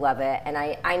really love it. And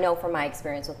I know from my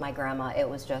experience with my grandma, it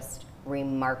was just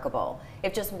remarkable.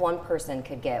 If just one person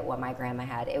could get what my grandma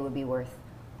had, it would be worth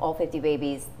all 50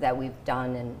 babies that we've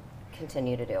done and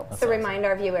continue to do. So remind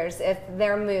our viewers, if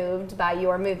they're moved by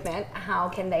your movement, how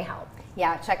can they help?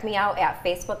 Yeah, check me out at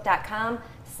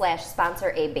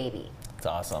facebook.com/sponsor-a-baby. It's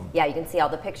awesome. Yeah, you can see all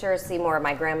the pictures, see more of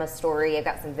my grandma's story. I've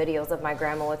got some videos of my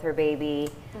grandma with her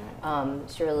baby.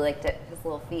 She really liked it. His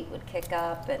little feet would kick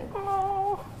up, and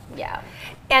yeah.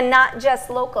 And not just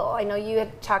local. I know you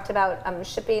had talked about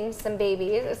shipping some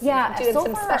babies. Yeah, doing so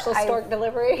some far special stork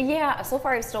delivery. Yeah, so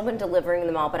far I've still been delivering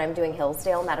them all, but I'm doing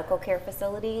Hillsdale Medical Care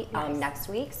Facility next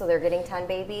week, so they're getting 10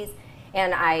 babies.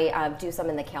 And I do some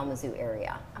in the Kalamazoo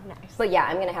area. Oh, nice. But yeah,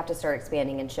 I'm going to have to start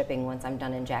expanding and shipping once I'm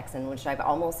done in Jackson, which I've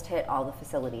almost hit all the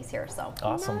facilities here. So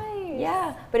awesome. Nice.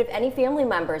 Yeah, but if any family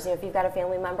members, if you've got a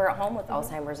family member at home with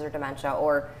Alzheimer's or dementia,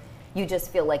 or you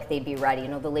just feel like they'd be ready.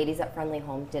 The ladies at Friendly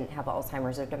Home didn't have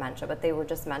Alzheimer's or dementia, but they were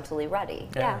just mentally ready.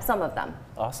 Yeah. Some of them.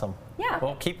 Awesome. Yeah.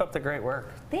 Well, keep up the great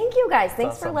work. Thank you guys.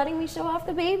 Thanks for awesome. letting me show off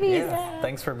the babies. Yeah.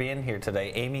 Thanks for being here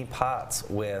today. Amy Potts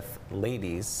with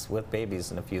Ladies with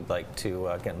Babies. And if you'd like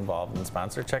to get involved and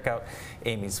sponsor, check out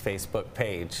Amy's Facebook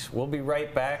page. We'll be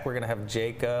right back. We're going to have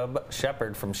Jacob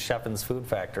Shepard from Sheffen's Food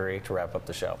Factory to wrap up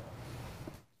the show.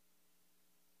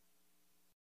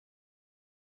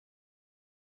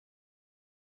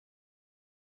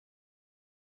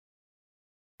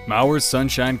 Mauer's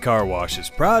Sunshine Car Wash is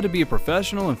proud to be a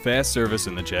professional and fast service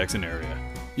in the Jackson area.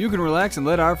 You can relax and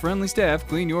let our friendly staff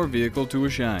clean your vehicle to a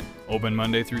shine. Open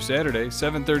Monday through Saturday,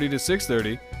 7:30 to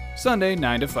 6:30, Sunday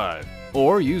 9 to 5.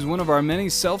 Or use one of our many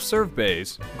self-serve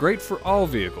bays, great for all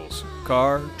vehicles,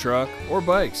 car, truck, or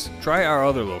bikes. Try our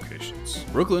other locations.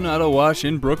 Brooklyn Auto Wash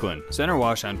in Brooklyn, Center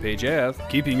Wash on Page Ave,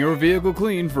 keeping your vehicle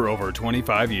clean for over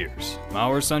 25 years.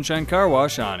 Mauer's Sunshine Car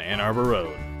Wash on Ann Arbor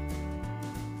Road.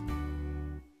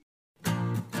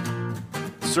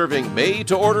 Serving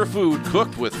made-to-order food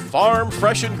cooked with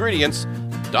farm-fresh ingredients,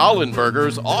 Dahlin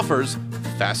Burgers offers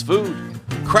fast food,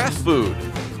 craft food,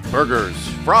 burgers,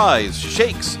 fries,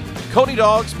 shakes, Coney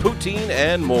dogs, poutine,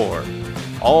 and more.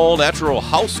 All-natural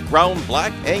house-ground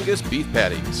black Angus beef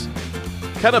patties,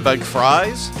 Kennebec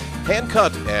fries,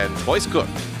 hand-cut and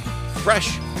twice-cooked,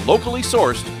 fresh, locally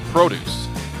sourced produce,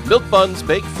 milk buns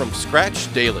baked from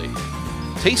scratch daily.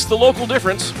 Taste the local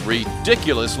difference,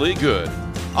 ridiculously good.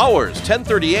 Hours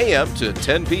 10:30 a.m. to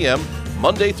 10 p.m.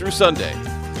 Monday through Sunday.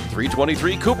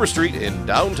 323 Cooper Street in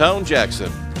downtown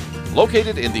Jackson.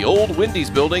 Located in the old Wendy's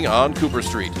building on Cooper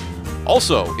Street.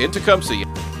 Also in Tecumseh,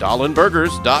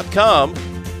 DahlinBurgers.com.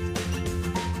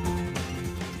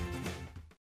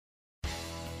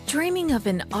 Dreaming of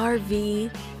an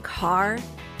RV, car,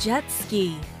 jet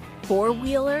ski,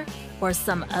 four-wheeler, or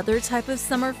some other type of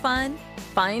summer fun?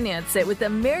 Finance it with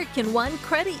American One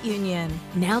Credit Union.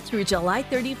 Now through July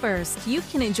 31st, you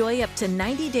can enjoy up to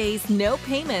 90 days no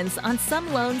payments on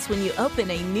some loans when you open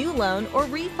a new loan or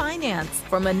refinance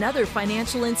from another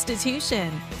financial institution.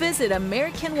 Visit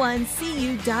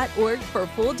AmericanOneCU.org for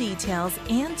full details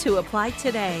and to apply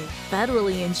today.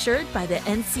 Federally insured by the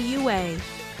NCUA.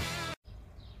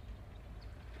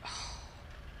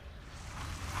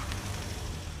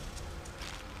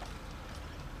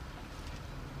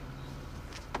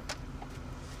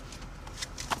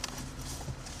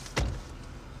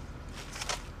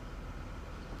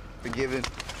 Forgiven.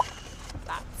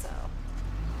 Thought so.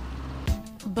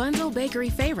 Bundle bakery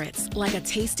favorites like a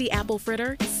tasty apple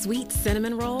fritter, sweet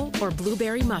cinnamon roll, or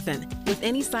blueberry muffin with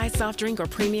any size soft drink or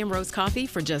premium roast coffee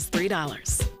for just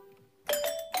 $3.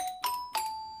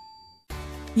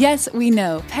 Yes, we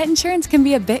know, pet insurance can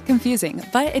be a bit confusing,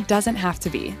 but it doesn't have to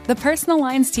be. The Personal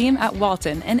Lines team at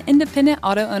Walton, an independent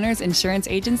auto owner's insurance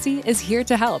agency, is here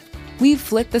to help. We've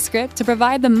flipped the script to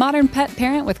provide the modern pet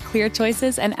parent with clear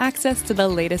choices and access to the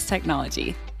latest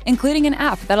technology, including an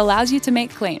app that allows you to make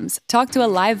claims, talk to a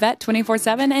live vet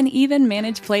 24/7, and even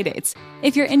manage playdates.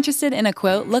 If you're interested in a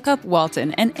quote, look up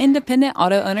Walton, an independent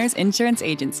auto owner's insurance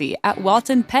agency at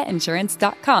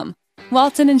waltonpetinsurance.com.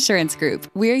 Walton Insurance Group,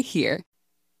 we're here.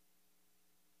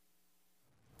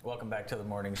 Welcome back to the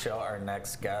morning show. Our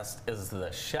next guest is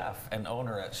the chef and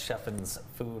owner at Sheffen's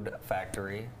Food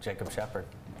Factory, Jacob Shepard.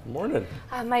 Morning.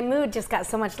 My mood just got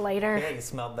so much lighter. Yeah, you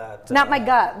smelled that. Not my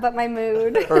gut, but my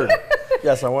mood. Heard.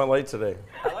 Yes, I went late today.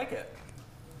 I like it.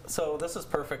 So this is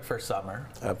perfect for summer.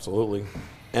 Absolutely.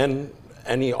 And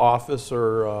any office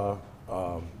or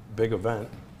big event,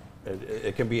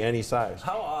 it can be any size.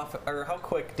 How often or how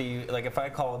quick do you, like if I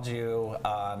called you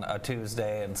on a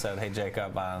Tuesday and said, hey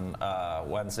Jacob, on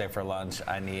Wednesday for lunch,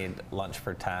 I need lunch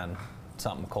for 10,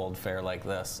 something cold fare like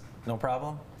this, no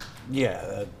problem?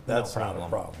 Yeah, that's No not a problem.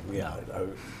 problem. Yeah,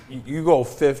 you go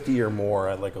 50 or more,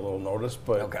 I'd like a little notice,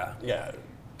 but yeah,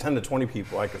 10 to 20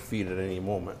 people I could feed at any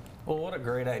moment. Well, what a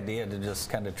great idea to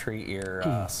just kind of treat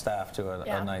your staff to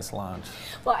a nice lunch.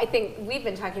 Well, I think we've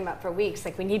been talking about for weeks,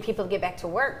 like we need people to get back to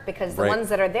work because the Right. ones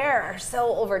that are there are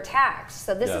so overtaxed.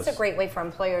 So this is a Yes. great way for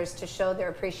employers to show their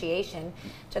appreciation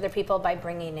to other people by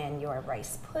bringing in your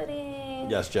rice pudding.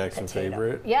 Yes, Jackson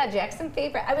favorite. Yeah, Jackson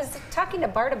favorite. I was talking to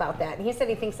Bart about that, and he said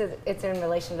he thinks that it's in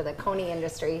relation to the Coney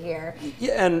industry here.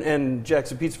 Yeah, and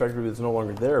Jackson Pizza Factory is no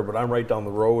longer there, but I'm right down the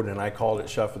road, and I called it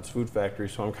Shefford's Food Factory,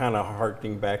 so I'm kind of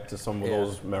harkening back to some of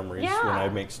those memories when I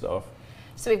make stuff.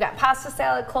 So we've got pasta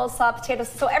salad, coleslaw, potatoes,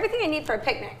 so everything I need for a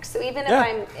picnic. So even if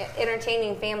I'm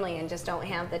entertaining family and just don't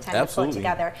have the time to put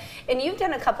together. And you've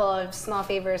done a couple of small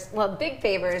favors, well, big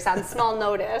favors on small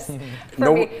notice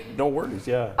for me. No worries,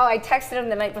 yeah. Oh, I texted him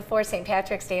the night before St.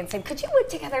 Patrick's Day and said, could you put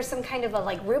together some kind of a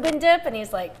like Reuben dip? And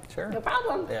he's like, no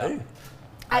problem. Yeah.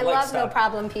 I like love no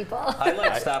problem people. I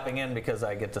like stopping in because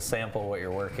I get to sample what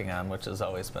you're working on, which has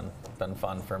always been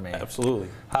fun for me. Absolutely.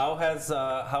 How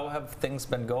have things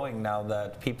been going now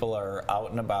that people are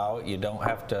out and about? You don't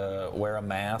have to wear a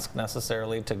mask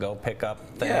necessarily to go pick up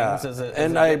things. Yeah,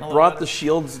 and I brought the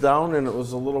shields down, and it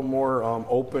was a little more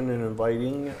open and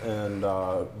inviting, and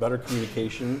better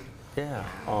communication. Yeah.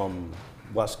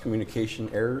 Less communication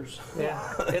errors.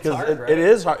 Yeah, it's 'Cause hard, right? It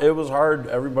is hard. It was hard.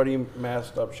 Everybody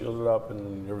masked up, shielded up,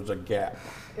 and there was a gap.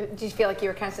 Did you feel like you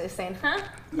were constantly saying, huh?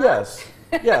 Yes,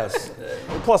 yes.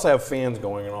 Plus, I have fans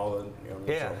going and all that.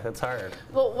 Yeah, it's hard.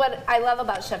 Well, what I love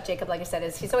about Chef Jacob, like I said,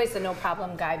 is he's always the no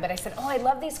problem guy. But I said, oh, I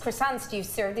love these croissants. Do you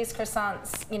serve these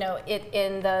croissants,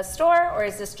 in the store, or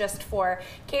is this just for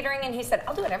catering? And he said,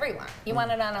 I'll do whatever you want. You want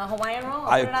it on a Hawaiian roll?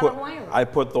 I'll put it on a Hawaiian roll. I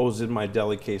put those in my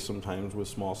deli case sometimes with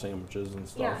small sandwiches and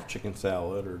stuff, Yeah. chicken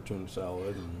salad or tuna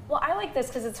salad. And Well, I like this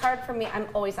because it's hard for me. I'm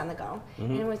always on the go, Mhm.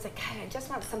 and I'm always like, God, I just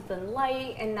want something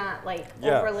light and not like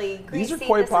yeah, overly greasy. these are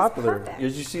quite This is popular. perfect.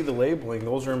 As you see the labeling,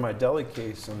 those are in my deli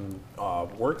case, and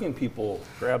working people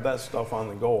grab that stuff on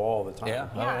the go all the time. Yeah,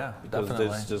 oh yeah, because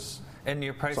definitely. it's just And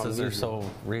your prices something are easy. so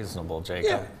reasonable, Jacob.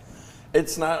 Yeah,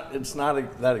 it's not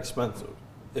that expensive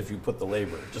if you put the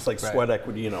labor. Just like Right. sweat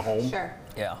equity in a home. Sure.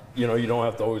 Yeah. You don't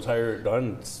have to always hire it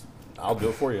done. I'll do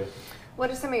it for you. What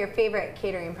are some of your favorite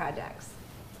catering projects?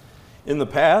 In the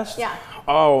past? Yeah.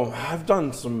 Oh, I've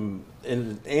done some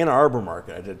in Ann Arbor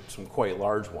Market. I did some quite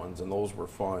large ones, and those were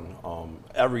fun.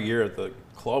 Every year at the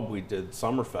club, we did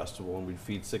summer festival, and we'd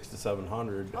feed 600 to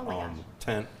 700. Oh my gosh.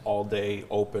 Tent all day,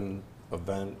 open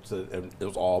event. And it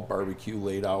was all barbecue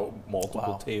laid out,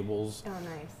 multiple tables. Oh,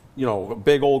 nice. A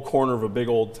big old corner of a big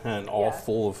old tent, all Yeah.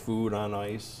 full of food on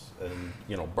ice,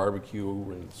 and barbecue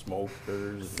and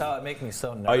smokers. Oh, it makes me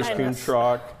so nervous. Ice cream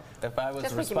truck. If I was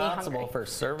Just making me responsible hungry. for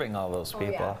serving all those Oh,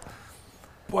 people. yeah.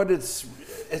 But it's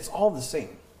all the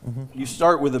same. You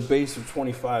start with a base of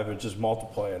 25 and just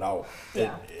multiply it out.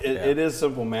 Yeah. It is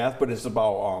simple math, but it's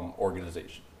about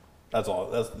organization. That's all.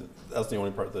 That's the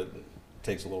only part that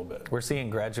takes a little bit. We're seeing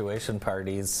graduation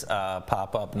parties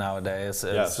pop up nowadays.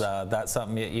 Is Yes. that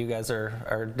something that you guys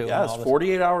are doing? Yeah, it's all the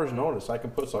 48 hours notice. I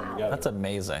can put something together. That's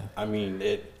amazing. I mean,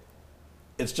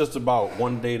 it's just about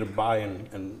one day to buy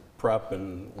and prep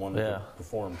and one to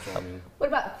perform. So I mean, What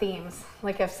about themes?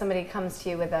 Like if somebody comes to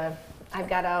you with I've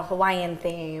got a Hawaiian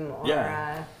theme or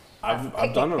Yeah. a I've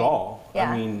picnic done it theme. all.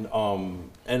 Yeah. I mean,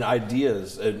 and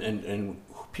ideas and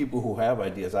people who have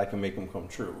ideas, I can make them come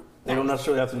true. They don't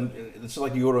necessarily have to. It's just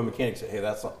like you go to a mechanic and say, "Hey,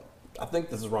 I think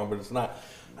this is wrong, but it's not.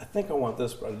 I think I want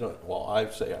this, but I don't." Well, I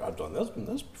say I've done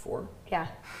this before, Yeah.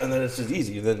 and then it's just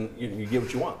easy. Then you get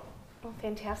what you want. Well,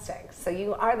 fantastic. So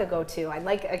you are the go-to. I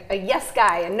like a yes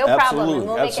guy and no problem, and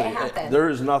we'll make it happen. There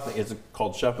is nothing. It's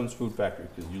called Shefford's Food Factory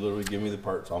because you literally give me the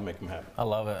parts, I'll make them happen. I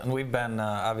love it. And we've been,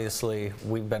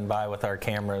 we've been by with our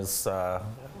cameras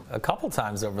a couple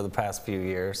times over the past few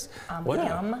years.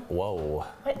 Yum. Whoa.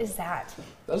 What is that?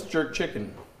 That's jerk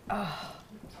chicken.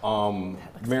 Oh.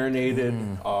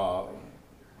 Marinated.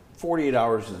 48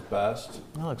 hours is best.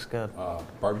 That looks good.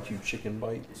 Barbecue chicken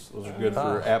bites. Those are good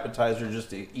for appetizer,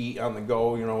 just to eat on the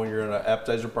go. When you're at an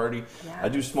appetizer party. Yeah.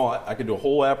 I could do a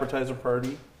whole appetizer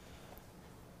party.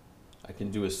 I can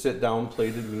do a sit-down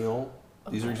plated meal.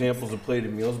 These are examples of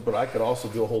plated meals, but I could also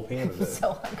do a whole pan of I'm that.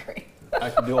 so hungry. I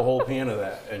could do a whole pan of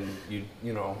that, and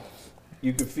you know.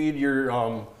 You could feed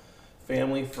your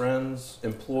family, friends,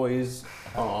 employees.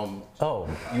 You want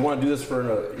to do this for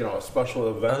a special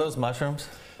event? Are those mushrooms?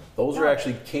 Those are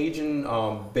actually Cajun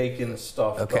bacon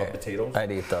stuffed potatoes.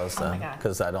 I'd eat those then,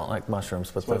 because I don't like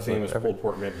mushrooms. But my famous pulled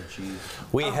pork mac and cheese.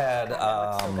 We had,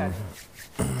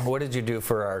 what did you do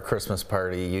for our Christmas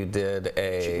party? You did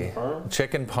a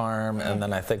chicken parm and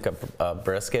then I think a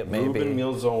brisket maybe. Reuben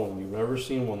meal zone. You've never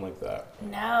seen one like that.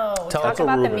 No. Talk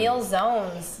about the meal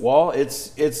zones. Well,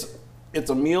 it's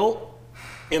a meal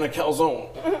in a calzone.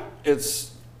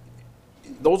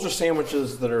 Those are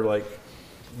sandwiches that are like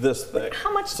this thick.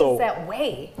 How much does that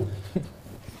weigh?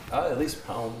 At least a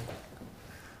pound.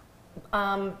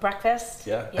 Breakfast?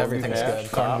 Yeah, everything's good.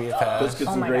 Corned beef hash.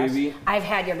 Biscuits and gravy. I've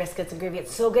had your biscuits and gravy.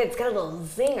 It's so good. It's got a little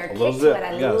zing or A kick little to zip. it.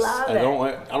 I Yes. love it. I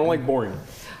don't like boring.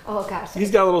 Oh gosh.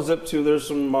 He's got a little zip too. There's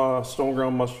some stone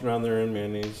ground mustard on there and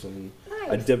mayonnaise, and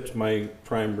I dipped my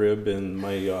prime rib in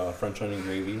my French onion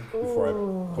gravy before I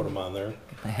put them on there.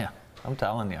 Yeah, I'm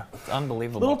telling you, it's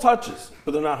unbelievable. Little touches,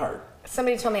 but they're not hard.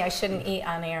 Somebody told me I shouldn't eat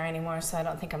on air anymore, so I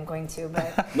don't think I'm going to.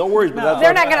 But no worries, but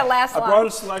they're not going to last long. I brought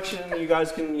a selection. You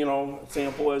guys can,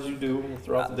 sample as you do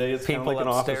throughout the day. It's kind of People like an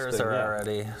office upstairs thing. are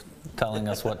already telling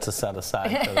us what to set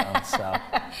aside for them.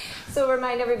 So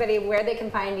remind everybody where they can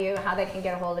find you, how they can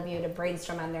get a hold of you to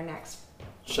brainstorm on their next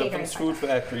Chef's Food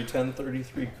Factory,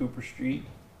 1033 Cooper Street.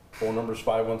 Phone number is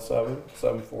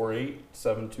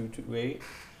 517-748-7228.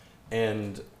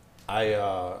 And I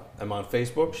am on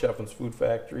Facebook, Chef's Food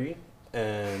Factory.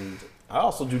 And I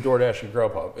also do DoorDash and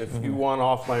Grubhub. If you want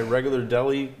off my regular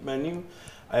deli menu,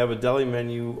 I have a deli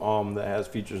menu that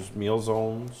features meal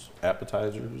zones,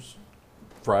 appetizers,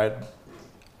 fried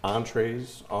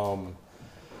entrees.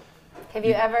 Have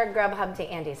you ever Grubhubbed to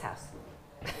Andy's house?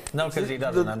 No, because he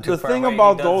doesn't. I'm too The far thing away.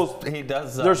 about he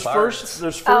does. there's Bart's.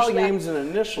 first names and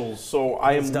initials, so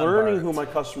I am He's done learning Bart's. who my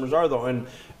customers are though. And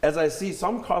as I see,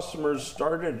 some customers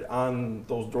started on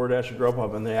those DoorDash and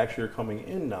Grubhub, and they actually are coming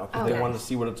in now because they want to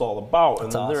see what it's all about,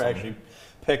 and That's then they're awesome. actually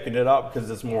picking it up because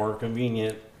it's more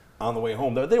convenient on the way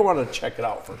home. They want to check it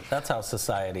out first. That's how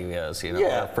society is. Yeah.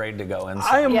 We're afraid to go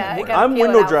inside. I'm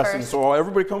window dressing, so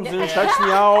everybody comes in, checks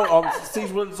me out,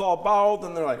 sees what it's all about,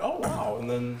 and they're like, "Oh wow!" And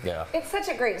then It's such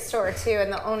a great store too,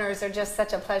 and the owners are just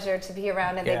such a pleasure to be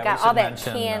around, and Yeah, they've we got should all that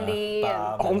mention, candy.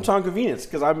 and hometown convenience,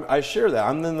 because I share that.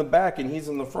 I'm in the back and he's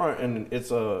in the front, and it's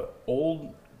a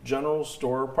old general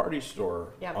store, party store.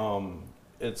 Yep.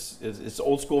 It's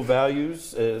old school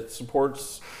values. It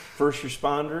supports first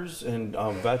responders and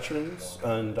veterans,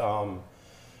 and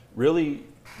really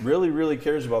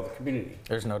cares about the community.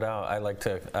 There's no doubt.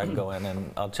 I'd go in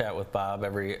and I'll chat with Bob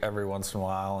every once in a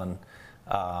while, and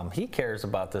he cares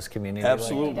about this community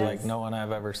Absolutely. like no one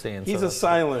I've ever seen. He's so a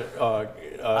silent.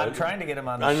 I'm trying to get him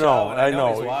on the I show. know, And I I know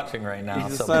know. he's watching right now.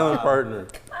 He's a so silent Bob, partner.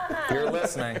 If you're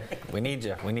listening, we need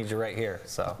you. We need you right here.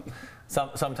 So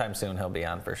sometime soon he'll be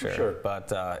on for sure. Sure.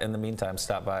 But in the meantime,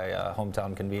 stop by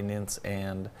Hometown Convenience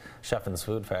and Chef's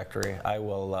Food Factory. I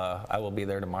will be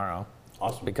there tomorrow.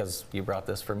 Awesome. Because you brought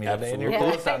this for me today, and Absolutely. you're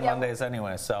closed on Mondays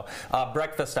anyway. So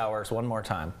breakfast hours, one more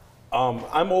time.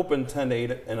 I'm open 10 to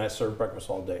 8, and I serve breakfast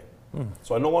all day.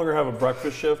 So I no longer have a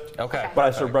breakfast shift, Okay. but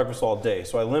I serve breakfast all day.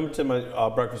 So I limited my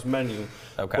breakfast menu,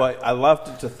 Okay. but I left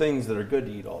it to things that are good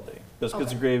to eat all day.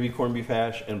 Biscuits and gravy, corned beef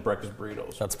hash, and breakfast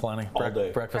burritos. That's plenty. All day.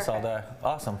 Breakfast all day.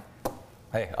 Awesome.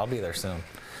 Hey, I'll be there soon.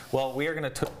 Well, we are going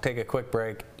to take a quick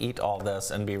break, eat all this,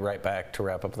 and be right back to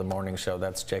wrap up the morning show.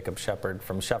 That's Jacob Shepard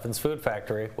from Chef's Food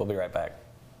Factory. We'll be right back.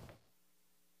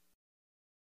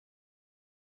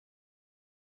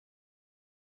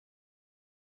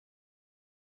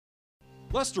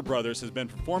 Lester Brothers has been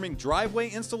performing driveway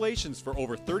installations for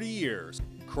over 30 years.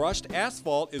 Crushed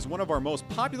asphalt is one of our most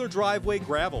popular driveway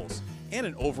gravels and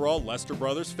an overall Lester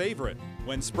Brothers favorite.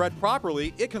 When spread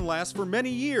properly, it can last for many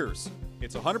years.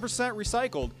 It's 100%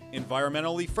 recycled,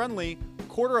 environmentally friendly,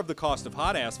 quarter of the cost of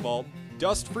hot asphalt,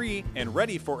 dust-free, and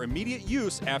ready for immediate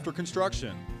use after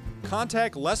construction.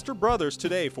 Contact Lester Brothers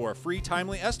today for a free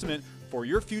timely estimate for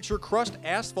your future crushed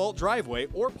asphalt driveway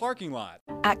or parking lot.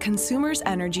 At Consumers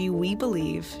Energy, we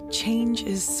believe change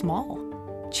is small.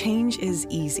 Change is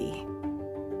easy.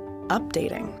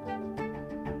 Updating.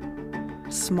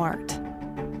 Smart.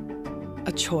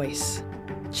 A choice.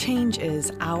 Change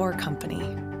is our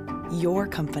company. Your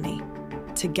company.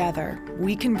 Together,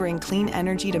 we can bring clean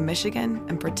energy to Michigan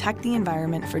and protect the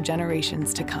environment for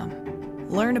generations to come.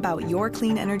 Learn about your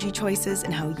clean energy choices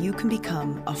and how you can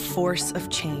become a force of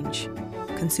change.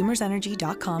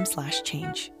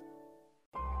 consumersenergy.com/change.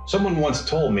 Someone once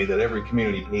told me that every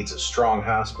community needs a strong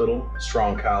hospital, a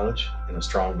strong college, and a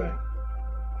strong bank.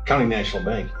 County National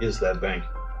Bank is that bank.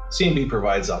 CNB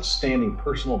provides outstanding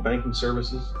personal banking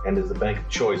services and is the bank of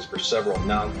choice for several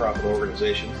nonprofit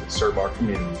organizations that serve our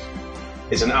communities.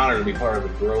 It's an honor to be part of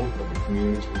the growth of the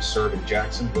communities we serve in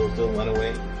Jackson, Hillsdale,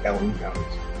 Lenawee, and Calhoun counties.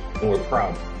 And we're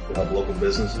proud to help local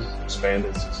businesses expand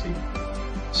and succeed.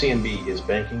 CNB is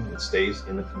banking that stays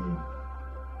in the community.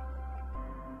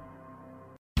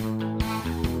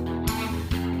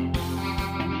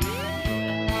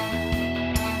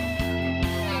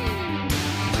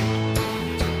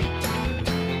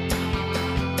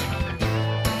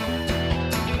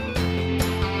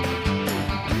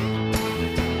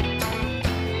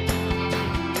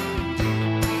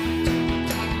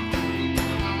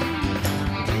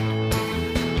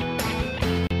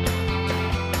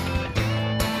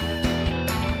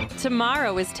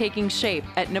 Tomorrow is taking shape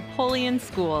at Napoleon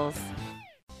Schools.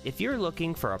 If you're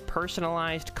looking for a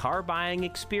personalized car buying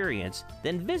experience,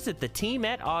 then visit the team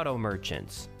at Auto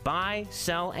Merchants. Buy,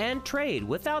 sell, and trade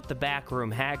without the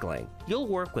backroom haggling. You'll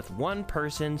work with one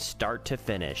person start to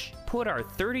finish. Put our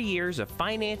 30 years of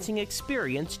financing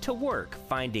experience to work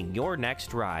finding your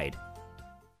next ride.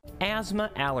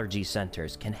 Asthma Allergy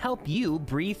Centers can help you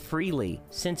breathe freely.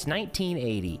 Since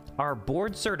 1980, our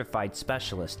board-certified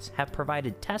specialists have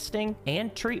provided testing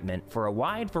and treatment for a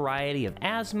wide variety of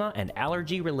asthma and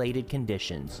allergy-related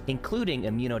conditions, including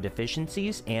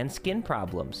immunodeficiencies and skin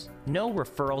problems. No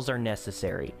referrals are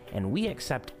necessary, and we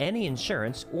accept any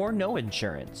insurance or no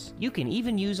insurance. You can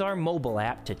even use our mobile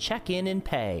app to check in and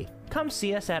pay. Come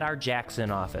see us at our Jackson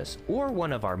office or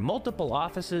one of our multiple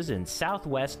offices in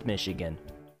Southwest Michigan.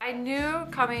 I knew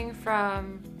coming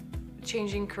from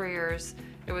changing careers,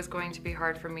 it was going to be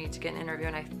hard for me to get an interview,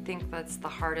 and I think that's the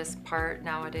hardest part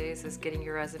nowadays is getting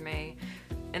your resume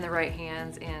in the right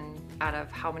hands, and out of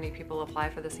how many people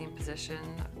apply for the same position,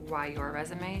 why your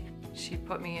resume. She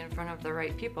put me in front of the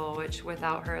right people, which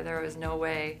without her, there was no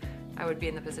way I would be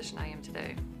in the position I am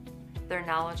today. They're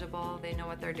knowledgeable, they know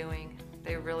what they're doing,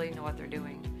 they really know what they're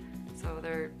doing, so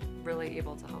they're really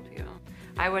able to help you.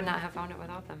 I would not have found it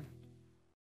without them.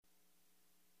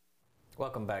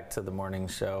 Welcome back to the morning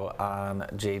show on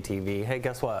JTV. Hey,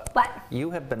 guess what? What? You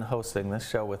have been hosting this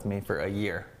show with me for a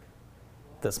year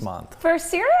this month. For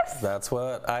serious? That's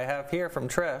what I have here from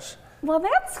Trish. Well,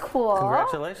 that's cool.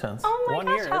 Congratulations. Oh my 1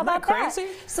 gosh, year. how Isn't that about crazy?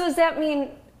 that? So does that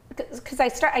mean, because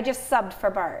I just subbed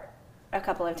for Bart a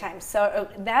couple of times. So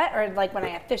that, or like when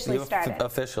I officially started?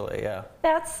 Officially, yeah.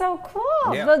 That's so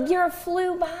cool. Yeah. The year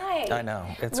flew by. I know.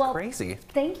 It's crazy.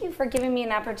 Thank you for giving me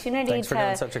an opportunity Thanks for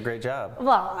doing such a great job.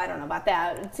 Well, I don't know about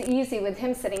that. It's easy with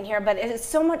him sitting here, but it's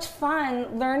so much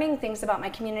fun learning things about my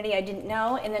community I didn't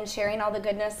know, and then sharing all the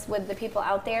goodness with the people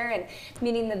out there and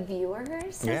meeting the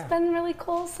viewers has been really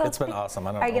cool. So it's been awesome.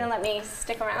 Are you going to let me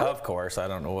stick around? Of course. I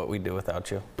don't know what we'd do without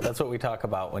you. That's what we talk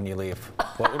about when you leave.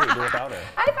 What would we do without her?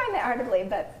 I find that hard to believe,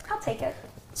 but I'll take it.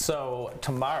 So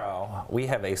tomorrow, we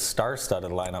have a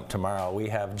star-studded lineup tomorrow. We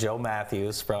have Joe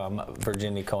Matthews from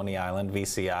Virginia Coney Island,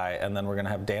 VCI, and then we're going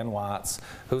to have Dan Watts,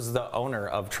 who's the owner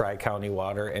of Tri-County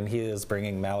Water, and he is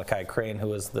bringing Malachi Crane,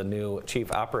 who is the new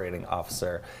Chief Operating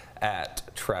Officer at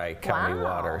Tri-County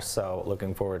Water. So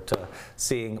looking forward to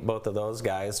seeing both of those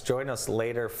guys. Join us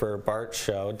later for Bart's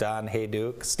show. Don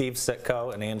Hayduke, Steve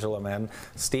Sitko, and Angela Men.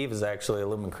 Steve is actually a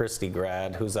Lumen Christi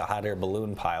grad who's a hot air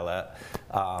balloon pilot.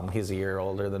 He's a year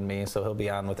older than me, so he'll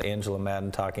be on with Angela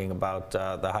Madden talking about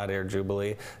the Hot Air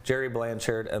Jubilee. Jerry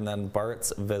Blanchard, and then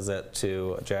Bart's visit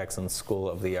to Jackson School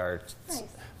of the Arts,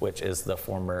 which is the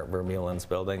former Vermeulens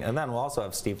building. And then we'll also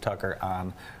have Steve Tucker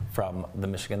on from the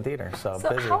Michigan Theater. So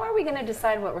busy. How are we going to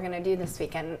decide what we're going to do this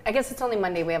weekend? I guess it's only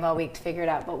Monday. We have all week to figure it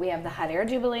out, but we have the Hot Air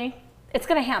Jubilee. It's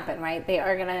going to happen, right? They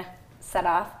are going to set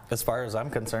off. As far as I'm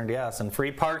concerned, yes. And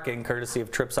free parking, courtesy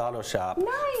of Trips Auto Shop.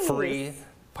 Nice. Free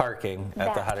parking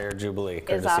at the Hot Air Jubilee,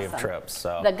 courtesy of Trips.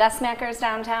 So the Gus Macker's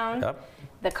downtown. Yep.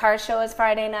 The car show is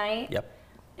Friday night. Yep.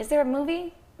 Is there a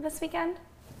movie this weekend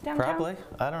downtown? Probably.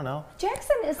 I don't know.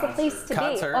 Jackson is the place to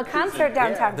Concert. be. Oh, concert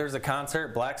downtown. Yeah, there's a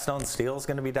concert. Blackstone Steel is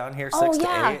going to be down here 6 Oh, to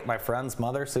yeah. 8. My friend's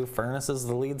mother, Sue Furness, is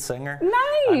the lead singer. Nice.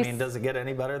 I mean, does it get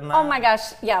any better than that? Oh my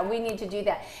gosh, yeah, we need to do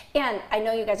that. And I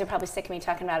know you guys are probably sick of me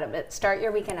talking about it, but start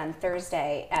your weekend on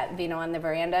Thursday at Vino on the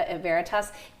Veranda at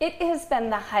Veritas. It has been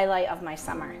the highlight of my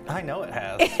summer. I know it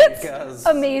has. It's because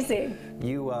amazing.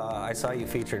 You, I saw you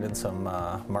featured in some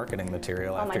marketing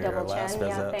material after your double last chin.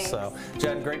 Yeah, visit. So,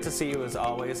 Jen, great to see you as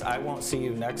always. I won't see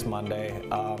you next Monday.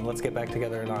 Let's get back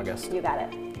together in August. You got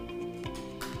it.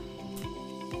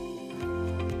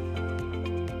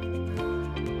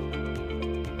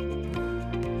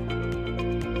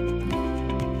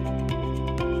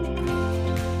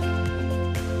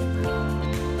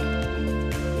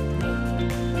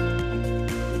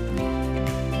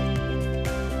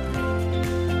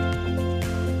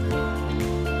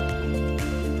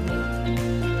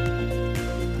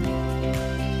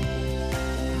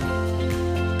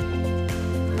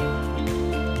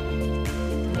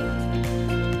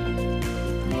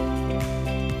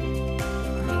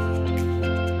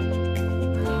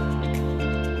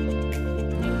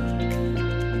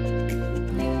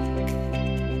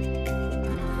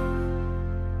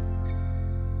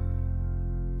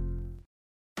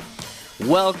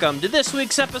 Welcome to this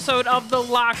week's episode of The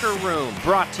Locker Room,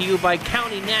 brought to you by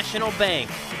County National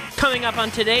Bank. Coming up on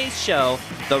today's show,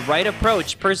 The Right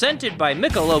Approach, presented by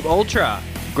Michelob Ultra.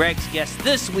 Greg's guest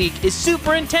this week is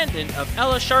Superintendent of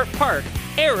Ella Sharp Park,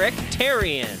 Eric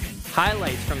Terrian.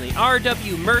 Highlights from the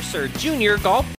R.W. Mercer Junior Golf